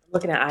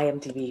 Looking at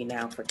IMDb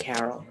now for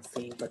Carol and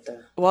see what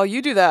the. While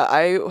you do that,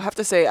 I have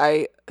to say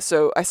I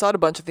saw it a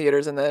bunch of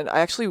theaters and then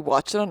I actually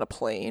watched it on a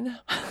plane.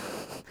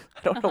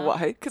 I don't know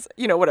why, because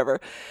whatever.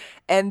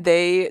 And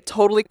they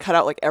totally cut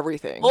out like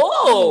everything.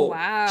 Oh,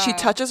 wow. She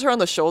touches her on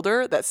the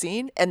shoulder, that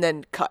scene, and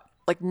then cut.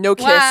 Like no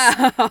kiss,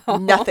 Wow.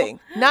 nothing,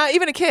 not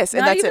even a kiss,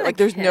 and Not that's even it. a Like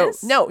there's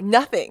kiss? no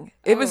nothing.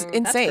 It was Oh, that's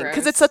insane because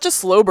gross. it's such a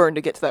slow burn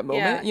to get to that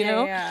moment,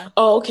 Yeah, yeah.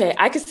 Oh, okay.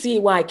 I could see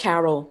why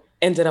Carol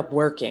ended up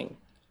working,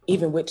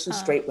 even with two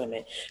straight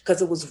women,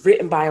 because it was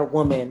written by a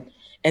woman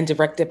and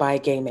directed by a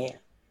gay man.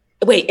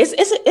 Wait, is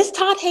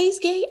Todd Hayes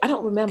gay? I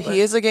don't remember. He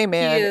is a gay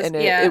man, He is, and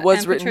yeah, it was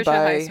and written Patricia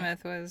by.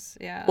 Highsmith was,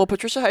 yeah. Well,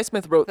 Patricia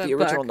Highsmith wrote The the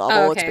original book. novel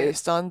Oh, it's okay.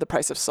 based on, The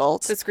Price of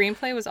Salt. The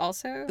screenplay was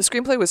also. The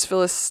screenplay was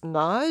Phyllis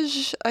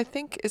Nage, I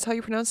think is how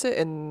you pronounce it,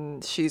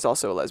 and she's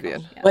also a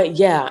lesbian. But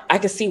yeah, I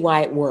could see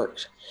why it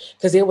worked,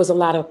 because there was a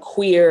lot of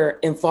queer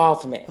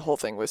involvement. The whole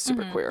thing was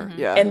super queer.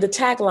 Yeah. And the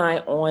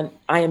tagline on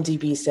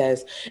IMDb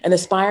says, an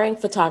aspiring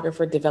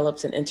photographer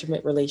develops an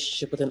intimate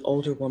relationship with an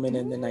older woman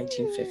in the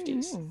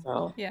 1950s.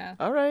 So Yeah.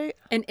 All right.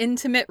 An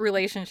intimate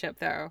relationship,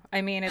 though.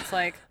 I mean, it's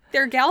like,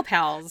 they're gal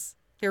pals.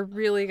 They're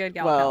really good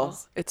gal Well,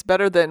 pals. it's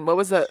better than what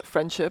was that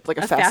friendship? Like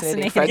a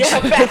fascinating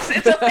fascinating- friendship.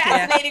 it's a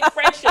fascinating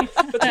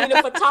friendship between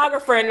a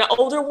photographer and an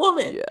older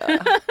woman.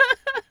 Yeah.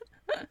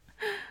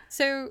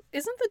 So,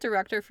 isn't the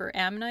director for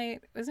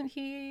Ammonite, isn't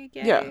he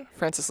gay? Yeah.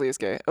 Francis Lee is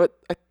gay. Oh,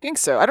 I think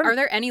so. I don't. Are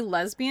there any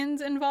lesbians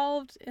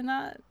involved in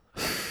that?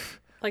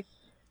 Like,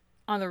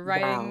 on the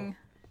writing?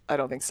 I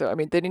don't think so. I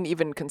mean, they didn't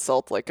even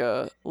consult like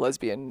a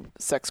lesbian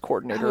sex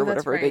coordinator Oh, or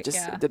that's whatever. They right, just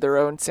yeah. did their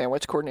own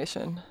sandwich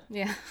coordination.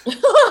 Yeah.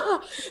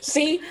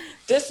 See,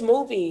 this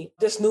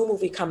new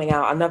movie coming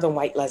out, another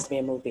white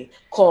lesbian movie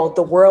called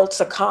The World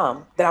to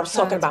Come that I was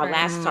talking that's about right.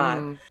 last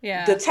time.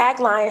 Yeah. The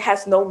tagline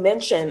has no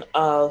mention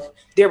of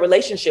their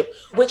relationship,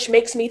 which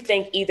makes me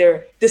think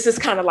either this is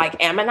kind of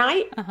like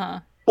Ammonite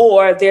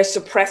or they're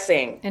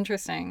suppressing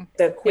Interesting.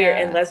 the queer Yeah.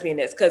 and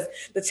lesbianness, because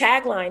the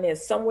tagline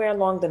is somewhere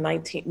along the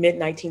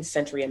mid-19th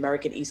century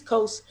American East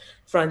Coast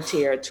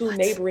frontier, two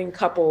neighboring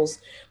couples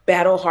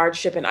battle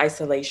hardship and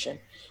isolation,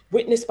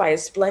 witnessed by a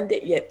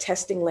splendid yet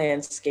testing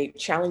landscape,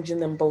 challenging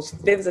them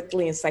both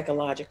physically and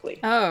psychologically.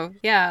 Oh,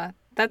 yeah.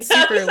 That's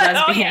super Is that-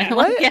 oh, lesbian. yeah.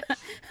 Like, yeah.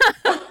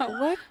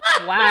 What?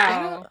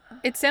 Wow.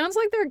 It sounds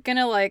like they're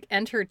gonna like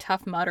enter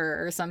Tough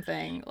Mudder or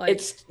something. Like,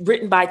 It's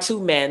written by two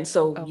men,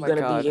 so Oh you're my going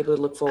to God. be able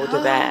to look forward to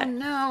oh that.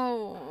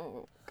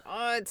 no.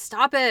 God,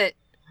 stop it.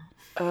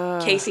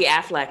 Casey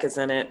Affleck is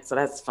in it, so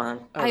that's fun.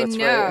 Oh, that's I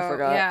know. right. I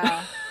forgot.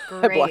 Yeah.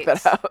 I blocked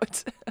that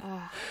out.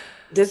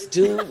 This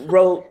dude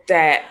wrote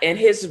that in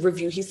his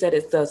review. He said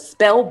it's the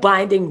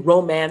spellbinding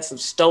romance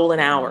of stolen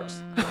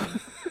hours.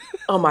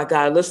 Oh my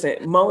God, listen.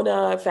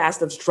 Mona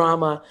Fastov's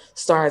drama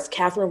stars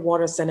Catherine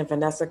Waterston and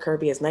Vanessa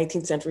Kirby as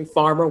 19th century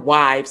farmer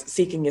wives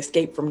seeking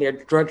escape from their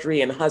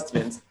drudgery and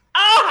husbands.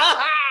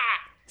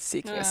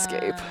 Seeking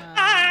escape.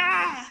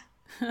 Ah!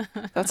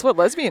 That's what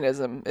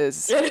lesbianism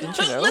is. Didn't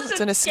you know? Listen,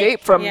 It's an escape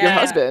from your Yeah.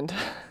 husband.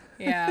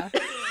 Yeah.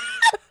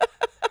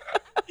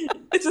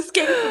 It's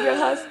escaping from your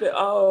husband.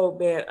 Oh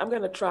man, I'm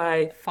gonna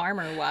try.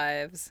 Farmer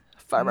wives.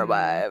 Farmer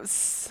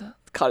wives.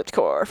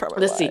 Cottagecore farmer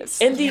Let's see. wives.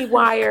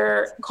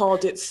 IndieWire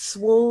called it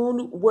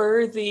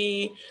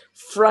swoon-worthy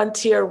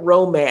frontier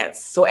romance.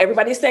 So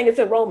everybody's saying it's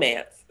a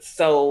romance.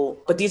 So,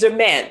 but these are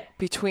men.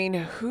 Between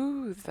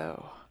who,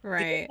 though?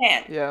 Right.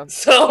 Men. Yeah.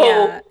 So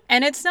Yeah.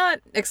 And it's not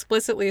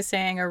explicitly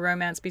saying a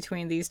romance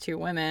between these two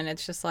women.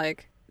 It's just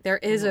like, there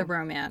is a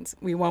romance.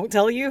 We won't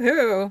tell you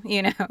who,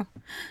 you know.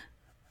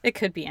 It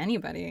could be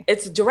anybody.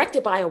 it's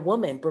directed by a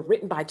woman, but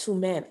written by two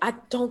men. I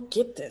don't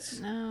get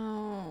this.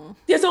 No.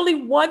 There's only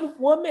one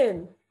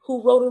woman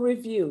who wrote a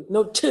review.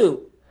 No,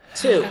 two.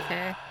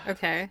 Okay.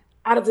 Okay.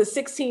 Out of the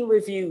 16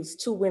 reviews,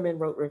 two women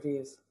wrote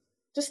reviews.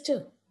 Just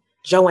two.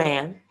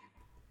 Joanne,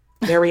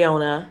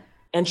 Mariona,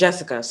 and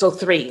Jessica. So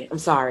three. I'm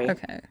sorry.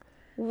 Okay.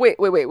 Wait.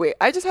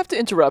 I just have to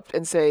interrupt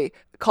and say,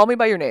 call me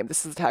by your name.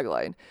 This is the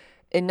tagline.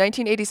 In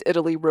 1980s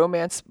Italy,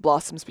 romance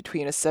blossoms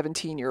between a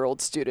 17-year-old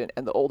student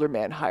and the older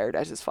man hired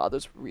as his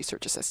father's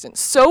research assistant.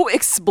 So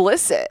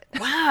explicit.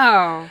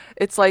 Wow.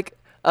 It's like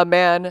a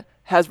man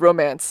has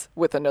romance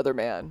with another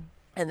man.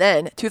 And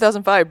then,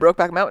 2005,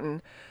 Brokeback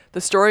Mountain, the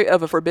story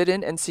of a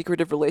forbidden and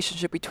secretive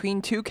relationship between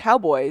two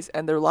cowboys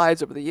and their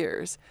lives over the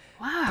years.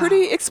 Wow.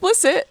 Pretty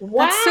explicit.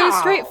 Wow. That's so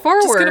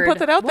straightforward. Just gonna put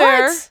that out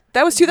there. What?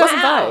 That was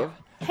 2005. Wow.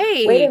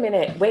 Hey. Wait a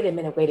minute.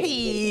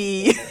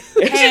 Hey.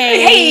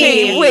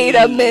 Hey. Wait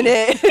a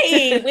minute.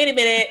 Hey, wait a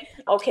minute.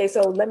 Okay,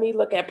 so let me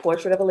look at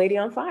Portrait of a Lady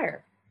on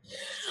Fire.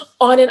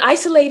 On an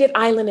isolated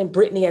island in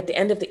Brittany at the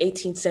end of the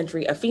 18th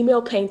century, a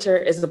female painter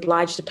is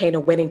obliged to paint a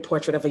wedding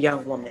portrait of a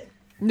young woman.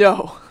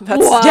 No, that's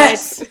What?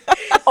 Yes.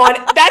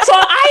 That's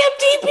on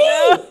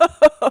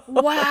IMDb.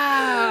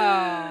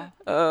 Wow.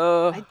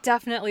 I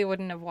definitely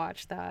wouldn't have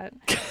watched that.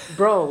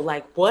 Bro,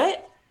 like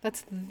what?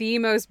 That's the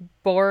most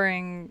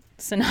boring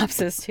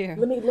synopsis, too.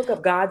 Let me look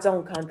up God's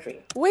Own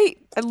Country.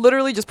 Wait, I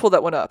literally just pulled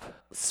that one up.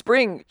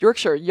 Spring,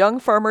 Yorkshire. Young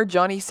farmer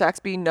Johnny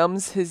Saxby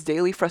numbs his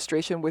daily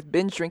frustration with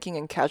binge drinking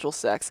and casual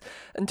sex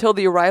until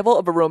the arrival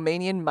of a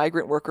Romanian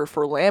migrant worker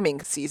for lambing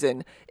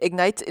season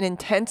ignites an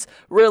intense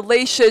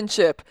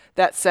relationship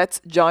that sets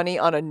Johnny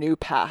on a new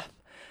path.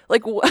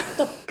 Like what?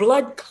 The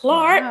blood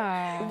clot.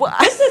 Wow.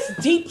 This is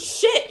deep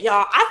shit,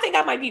 y'all. I think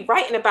I might be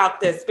writing about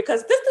this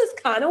because this is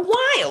kind of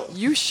wild.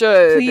 You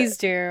should. Please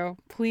do.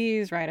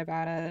 Please write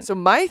about it. So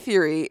my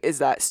theory is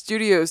that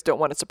studios don't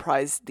want to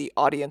surprise the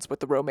audience with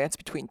the romance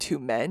between two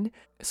men,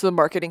 so the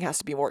marketing has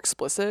to be more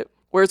explicit.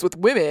 Whereas with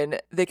women,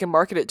 they can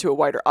market it to a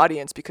wider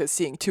audience because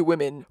seeing two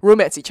women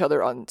romance each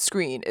other on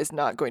screen is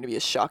not going to be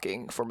as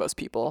shocking for most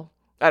people.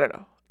 I don't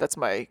know. That's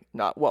my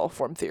not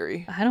well-formed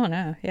theory. I don't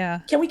know. Yeah.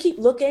 Can we keep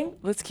looking?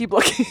 Let's keep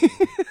looking.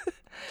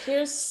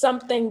 Here's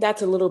something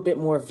that's a little bit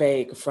more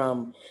vague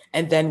from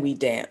And Then We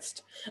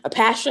Danced. A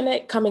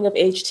passionate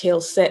coming-of-age tale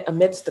set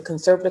amidst the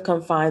conservative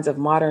confines of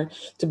modern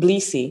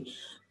Tbilisi.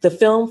 The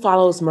film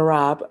follows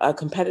Marab, a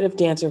competitive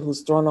dancer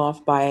who's thrown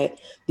off by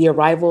the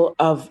arrival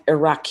of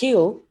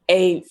Irakil,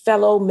 a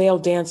fellow male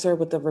dancer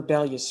with a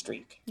rebellious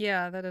streak.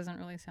 Yeah, that doesn't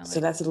really sound like So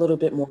that's a little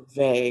bit more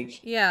vague.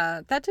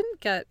 Yeah, that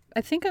didn't get...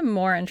 I think I'm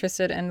more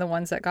interested in the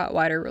ones that got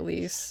wider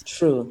release.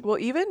 True. Well,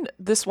 even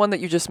this one that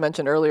you just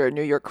mentioned earlier,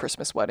 New York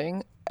Christmas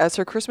Wedding, as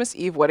her Christmas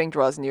Eve wedding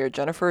draws near,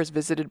 Jennifer is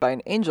visited by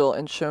an angel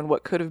and shown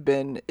what could have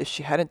been if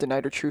she hadn't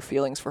denied her true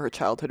feelings for her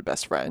childhood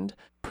best friend.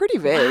 Pretty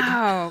vague.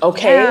 Wow.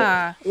 Okay.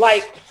 Yeah.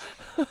 Like,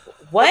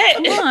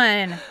 what? Come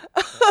on.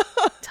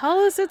 Tell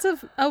us it's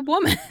a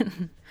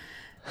woman.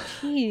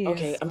 Jeez.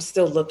 Okay, I'm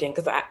still looking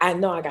because I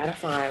know I gotta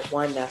find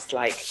one that's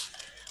like,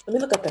 let me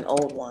look up an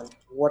old one,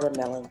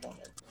 Watermelon Woman.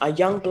 A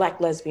young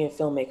Black lesbian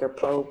filmmaker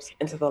probes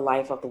into the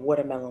life of the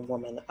Watermelon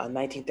Woman, a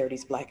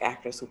 1930s Black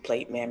actress who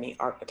played mammy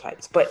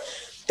archetypes. But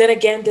then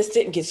again, this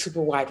didn't get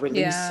super wide release,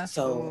 Yeah.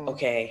 so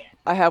okay.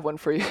 I have one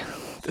for you.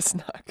 This is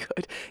not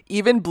good.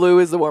 Even blue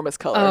is the warmest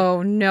color.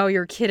 Oh, no,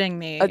 you're kidding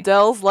me.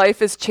 Adele's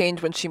life is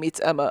changed when she meets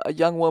Emma, a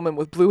young woman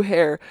with blue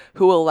hair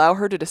who will allow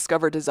her to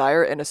discover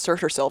desire and assert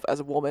herself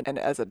as a woman and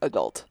as an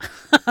adult.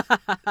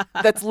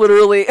 That's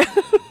literally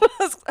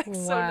that's like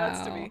so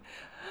nuts to me.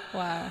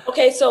 Wow.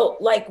 Okay, so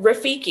like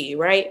Rafiki,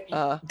 right?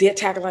 Their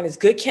tagline is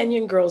good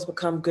Kenyan girls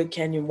become good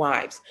Kenyan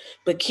wives,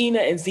 but Kina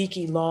and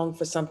Ziki long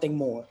for something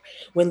more.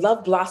 When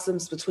love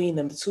blossoms between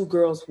them, the two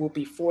girls will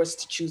be forced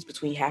to choose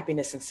between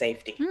happiness and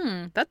safety.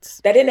 That's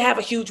That didn't have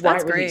a huge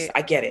wide That's release. great.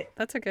 I get it.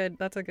 a good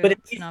But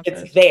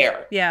synopsis. it's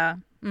there. Yeah.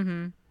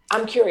 Mm-hmm.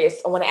 I'm curious.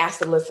 I want to ask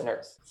the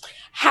listeners,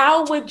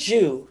 how would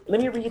you,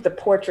 let me read the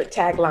portrait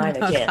tagline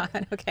again.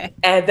 God, okay.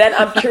 And then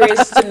I'm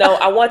curious to know,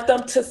 I want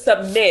them to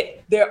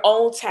submit their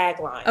own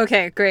tagline.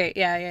 Okay, great.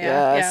 Yeah.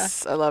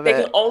 Yes, I love They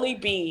it. can only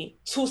be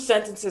 2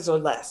 sentences or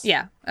less.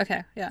 Yeah.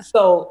 Okay. Yeah.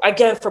 So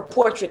again, for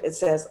portrait, it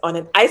says, on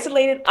an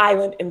isolated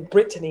island in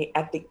Brittany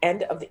at the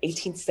end of the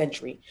 18th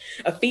century,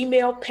 a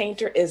female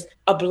painter is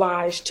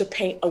obliged to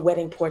paint a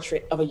wedding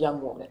portrait of a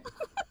young woman.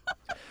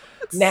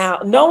 Now,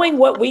 knowing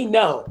what we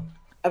know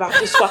about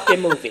this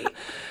fucking movie,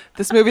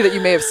 This movie that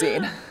you may have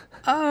seen.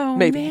 Oh,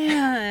 Maybe.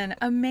 man.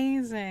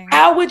 Amazing.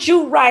 how would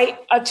you write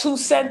a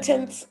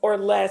 2-sentence or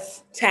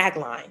less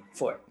tagline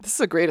for it? This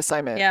is a great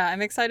assignment. Yeah,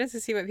 I'm excited to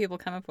see what people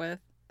come up with.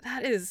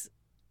 That is...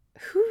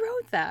 Who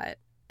wrote that?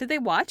 Did they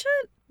watch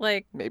it?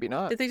 Like, Maybe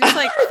not. did they just,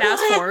 like,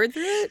 fast forward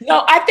through it?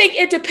 No, I think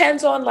it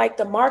depends on like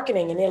the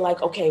marketing, and they're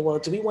like, okay, well,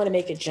 do we want to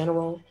make it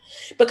general?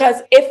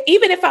 Because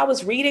even if I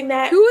was reading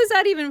that, Who is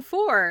that even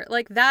for?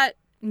 Like, that...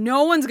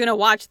 No one's gonna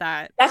watch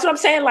that. that's what I'm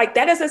saying. Like,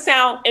 that doesn't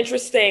sound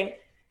interesting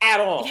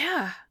at all.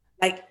 Yeah.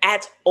 Like,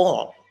 at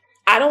all.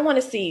 I don't want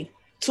to see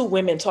 2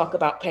 women talk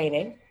about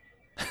painting.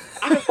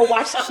 I can go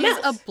watch something She's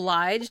else.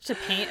 obliged to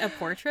paint a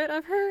portrait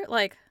of her?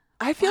 Like,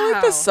 I feel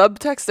like the Wow.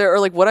 subtext there, or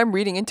like what I'm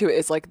reading into it,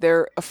 is like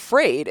they're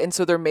afraid, and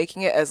so they're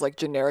making it as like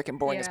generic and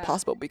boring as Yeah.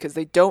 possible because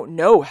they don't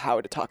know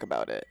how to talk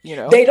about it. You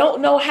know? They don't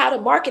know how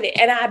to market it.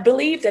 And I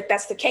believe that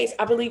that's the case.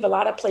 I believe a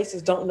lot of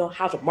places don't know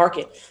how to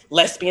market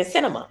lesbian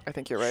cinema. I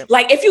think you're right.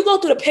 Like, if you go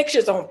through the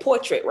pictures on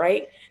Portrait,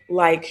 right?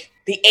 Like,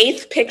 the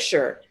 8th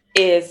picture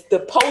is the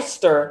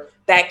poster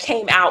that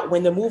came out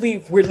when the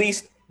movie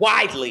released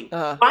widely.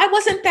 Why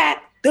wasn't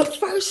that the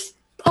first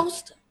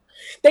poster?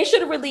 They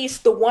should have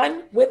released the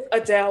one with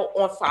Adele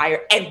on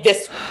fire and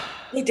this one.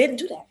 They didn't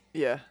do that.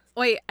 Yeah.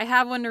 Wait, I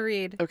have one to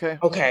read. Okay.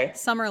 Okay.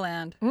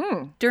 Summerland.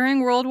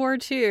 During World War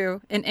II,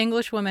 an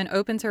English woman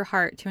opens her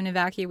heart to an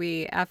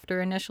evacuee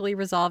after initially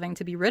resolving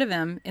to be rid of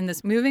him in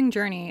this moving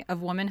journey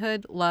of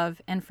womanhood,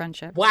 love, and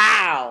friendship.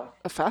 Wow.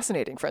 A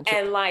fascinating friendship.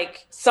 And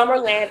like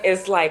Summerland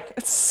is like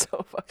It's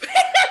so funny.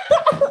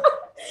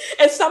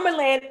 and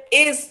Summerland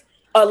is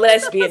a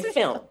lesbian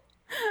film.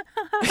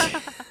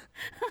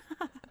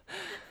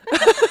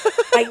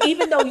 Like,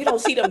 even though you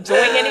don't see them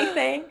doing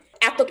anything,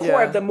 at the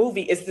core of the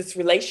movie is this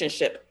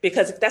relationship.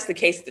 Because if that's the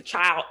case, the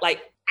child,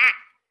 like,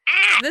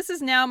 This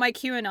is now my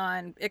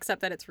QAnon,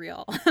 except that it's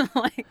real.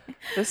 Like,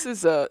 This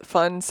is a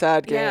fun,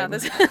 sad game. yeah,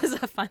 this is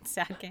a fun,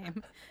 sad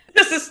game.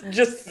 this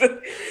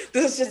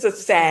is just a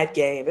sad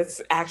game.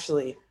 It's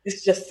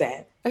just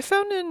sad. I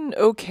found an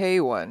okay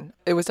one.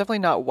 It was definitely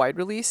not wide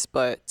release,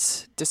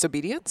 but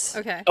Disobedience.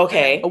 Okay.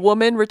 Okay. A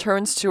woman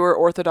returns to her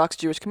Orthodox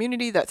Jewish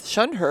community that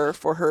shunned her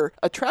for her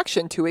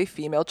attraction to a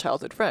female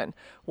childhood friend.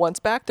 Once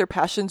back, their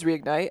passions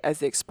reignite as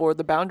they explore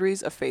the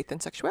boundaries of faith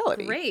and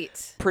sexuality.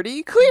 Great.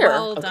 Pretty clear.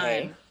 Well done.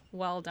 Okay.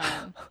 Well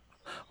done.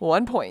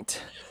 1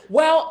 point.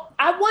 Well,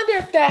 I wonder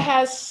if that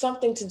has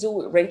something to do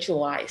with Rachel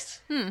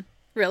Weisz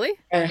Really?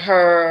 and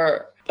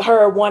her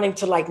wanting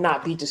to like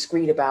not be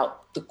discreet about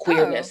the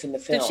queerness in the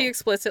film. Did she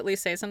explicitly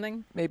say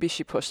something? Maybe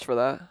she pushed for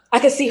that. I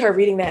could see her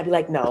reading that and be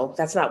like, no,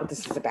 that's not what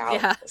this is about.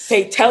 Yeah.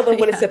 Tell them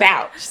what it's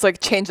about. She's like,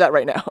 change that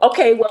right now.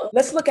 Okay, well,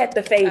 let's look at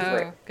The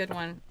Favorite. Oh, good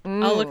one.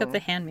 I'll look up The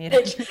Handmaiden.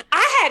 Which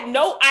I had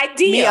no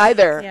idea. Me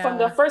either. Yeah. From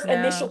the first No.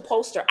 initial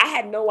poster, I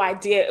had no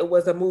idea it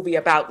was a movie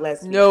about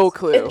lesbians. No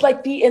clue. It's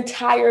like the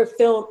entire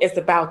film is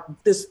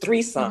about this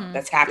threesome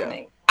that's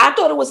happening. I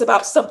thought it was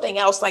about something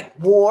else, like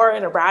war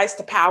and a rise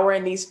to power,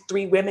 and these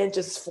three women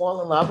just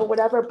fall in love or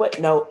whatever. But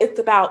no, it's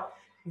about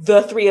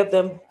the three of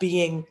them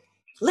being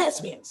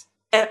lesbians.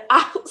 And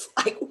I was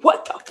like,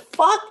 what the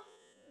fuck?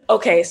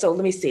 Okay, so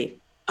let me see.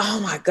 Oh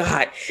my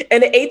God.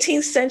 In the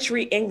 18th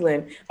century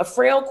England, a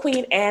frail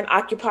Queen Anne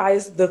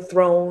occupies the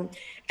throne,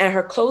 and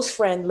her close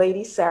friend,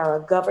 Lady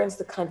Sarah, governs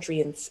the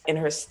country in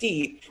her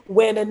stead.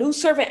 When a new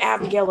servant,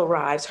 Abigail,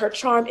 arrives, her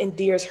charm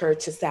endears her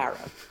to Sarah.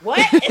 What?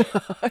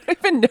 I don't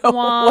even know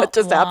what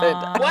just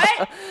happened.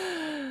 What?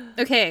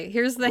 Okay,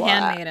 here's The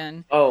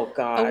Handmaiden. Oh,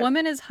 God. A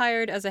woman is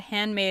hired as a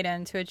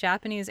handmaiden to a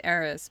Japanese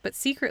heiress, but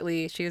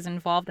secretly she is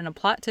involved in a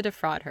plot to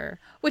defraud her.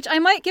 Which I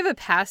might give a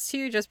pass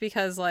to just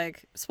because,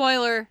 like,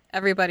 spoiler,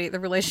 everybody, the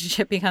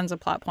relationship becomes a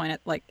plot point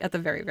at the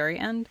very, very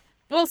end.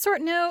 Well,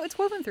 no, it's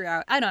woven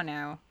throughout. I don't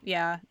know.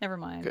 Yeah, never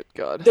mind. Good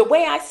God. The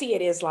way I see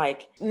it is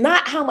like,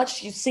 not how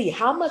much you see,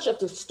 how much of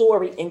the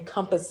story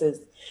encompasses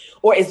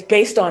or is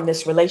based on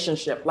this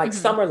relationship, like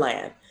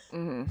Summerland.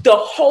 The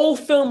whole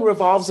film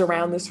revolves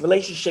around this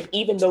relationship,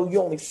 even though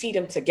you only see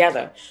them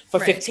together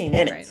for 15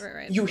 minutes.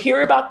 Right. You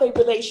hear about the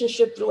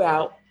relationship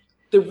throughout.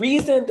 The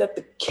reason that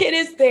the kid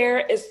is there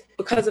is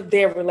because of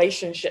their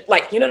relationship.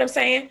 Like, you know what I'm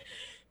saying?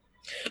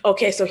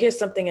 Okay, so here's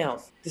something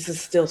else.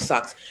 This still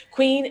sucks.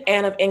 Queen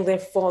Anne of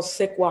England falls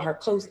sick while her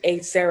close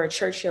aide, Sarah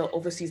Churchill,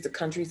 oversees the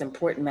country's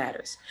important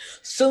matters.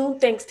 Soon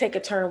things take a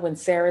turn when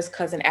Sarah's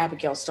cousin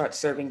Abigail starts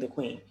serving the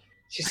queen.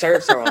 She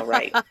serves her all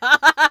right.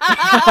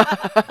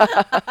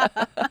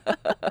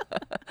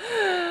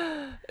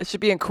 It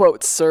should be in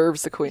quotes,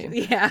 serves the queen.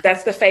 Yeah.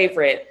 That's The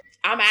Favorite.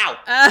 I'm out.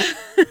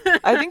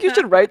 I think you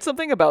should write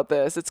something about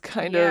this. It's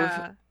kind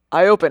of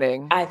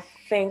eye-opening. I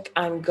think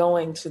I'm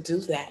going to do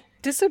that.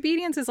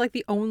 Disobedience is like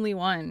the only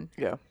one.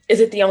 Yeah. Is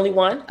it the only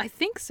one? I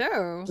think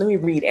so. Let me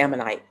read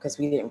Ammonite, because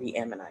we didn't read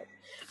Ammonite.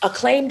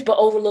 Acclaimed but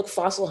overlooked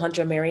fossil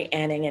hunter Mary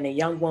Anning and a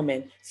young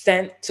woman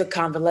sent to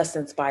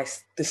convalescence by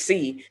the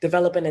sea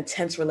develop an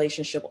intense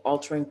relationship,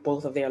 altering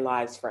both of their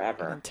lives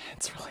forever.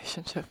 Intense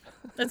relationship.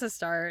 That's a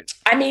start.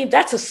 I mean,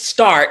 that's a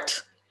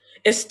start.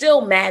 It's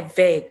still mad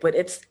vague, but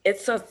it's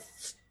a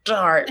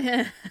start.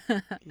 Yeah.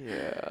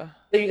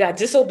 So you got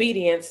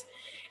Disobedience,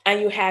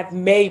 and you have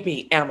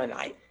maybe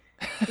Ammonite.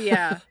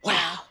 Yeah.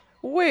 Wow.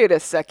 Wait a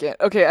second.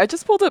 Okay, I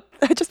just pulled up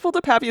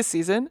Happiest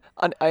Season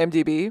on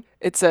IMDb.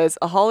 It says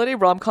a holiday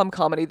rom-com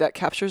comedy that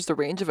captures the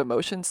range of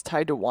emotions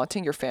tied to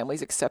wanting your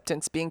family's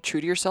acceptance, being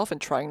true to yourself, and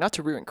trying not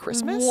to ruin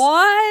Christmas.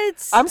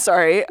 What? I'm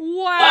sorry.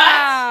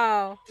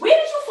 Wow. Where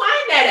did you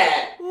find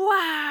that at?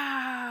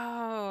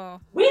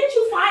 Wow. Where did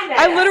you find that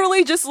I at?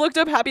 literally just looked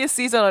up Happiest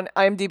Season on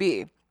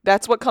IMDb.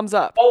 That's what comes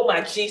up. Oh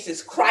my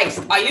Jesus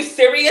Christ. Are you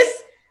serious?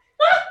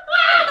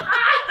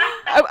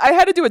 I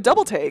had to do a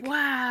double take.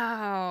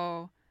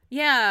 Wow.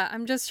 Yeah,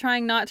 I'm just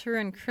trying not to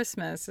ruin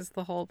Christmas is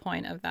the whole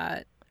point of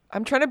that.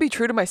 I'm trying to be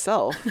true to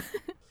myself.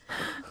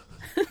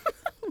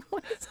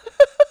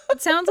 It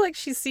sounds like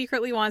she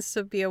secretly wants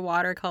to be a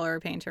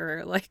watercolor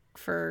painter, like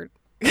for...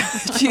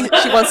 she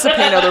wants to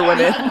paint other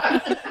women.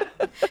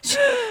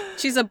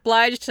 She's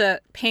obliged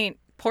to paint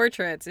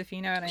portraits, if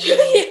you know what I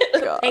mean.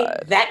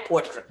 Paint that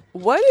portrait.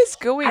 What is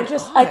going on?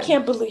 I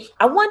can't believe.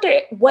 I wonder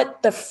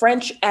what the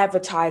French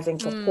advertising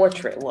for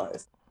portrait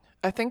was.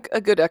 I think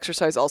a good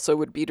exercise also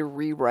would be to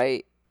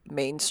rewrite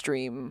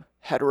mainstream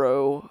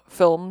hetero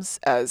films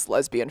as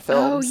lesbian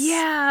films. Oh,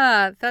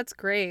 yeah. That's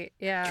great.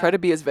 Yeah. Try to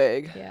be as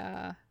vague.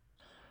 Yeah.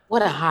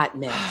 What a hot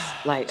mess.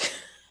 Like,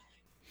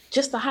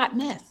 just a hot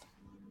mess.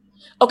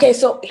 Okay,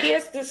 so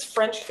here's this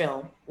French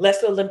film,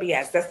 Les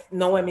Olympiades. That's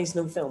Noemi's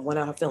new film, one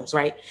of her films,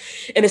 right?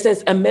 And it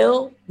says,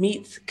 Emile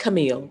meets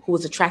Camille, who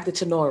is attracted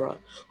to Nora,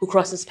 who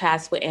crosses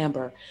paths with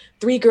Amber.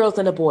 3 girls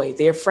and a boy.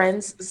 They're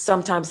friends,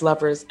 sometimes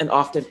lovers, and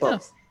often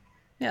both.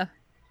 Yeah.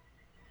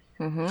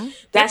 Mm-hmm.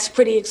 That's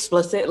pretty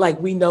explicit. Like,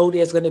 we know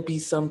there's going to be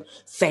some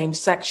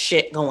same-sex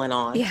shit going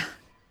on. Yeah.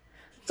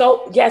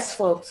 So, yes,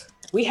 folks,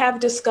 we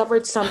have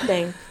discovered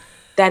something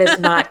that is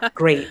not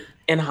great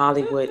in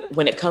Hollywood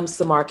when it comes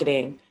to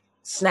marketing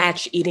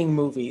snatch-eating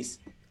movies.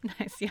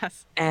 Nice.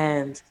 Yes.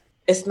 And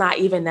it's not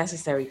even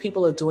necessary.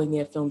 People are doing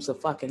their films a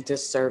fucking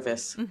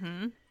disservice.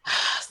 Mm-hmm.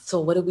 So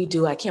what do we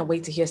do? I can't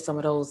wait to hear some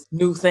of those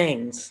new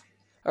things.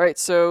 All right,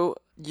 so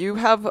you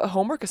have a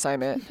homework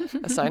assignment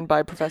assigned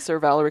by Professor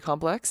Valerie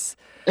Complex.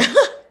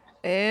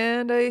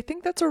 And I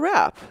think that's a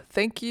wrap.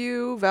 Thank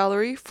you,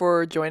 Valerie,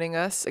 for joining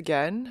us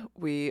again.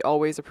 We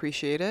always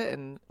appreciate it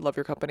and love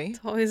your company. It's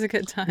always a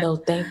good time. No,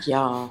 thank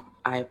y'all.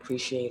 I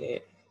appreciate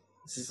it.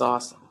 This is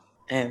awesome.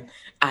 And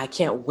I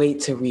can't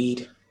wait to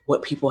read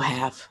what people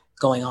have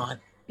going on.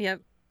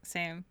 Yep.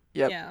 Same.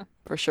 Yep, Yeah.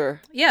 for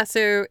sure. Yeah.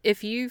 So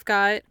if you've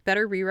got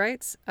better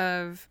rewrites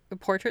of a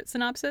portrait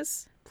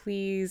synopsis,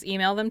 please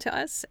email them to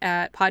us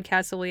at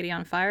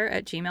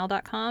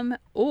podcastofladyonfire@gmail.com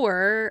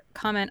or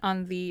comment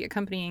on the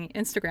accompanying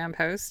Instagram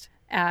post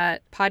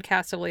at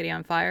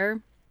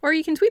podcastofladyonfire, or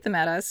you can tweet them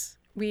at us.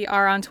 We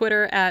are on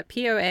Twitter at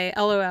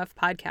POALOF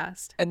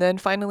Podcast. And then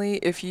finally,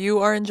 if you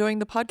are enjoying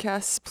the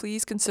podcast,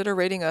 please consider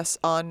rating us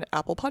on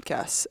Apple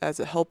Podcasts as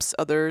it helps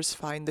others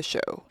find the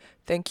show.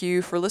 Thank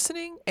you for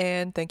listening,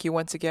 and thank you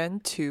once again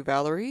to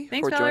Valerie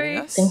Thanks, for joining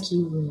Valerie. us. Thank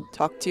you.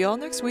 Talk to y'all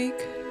next week.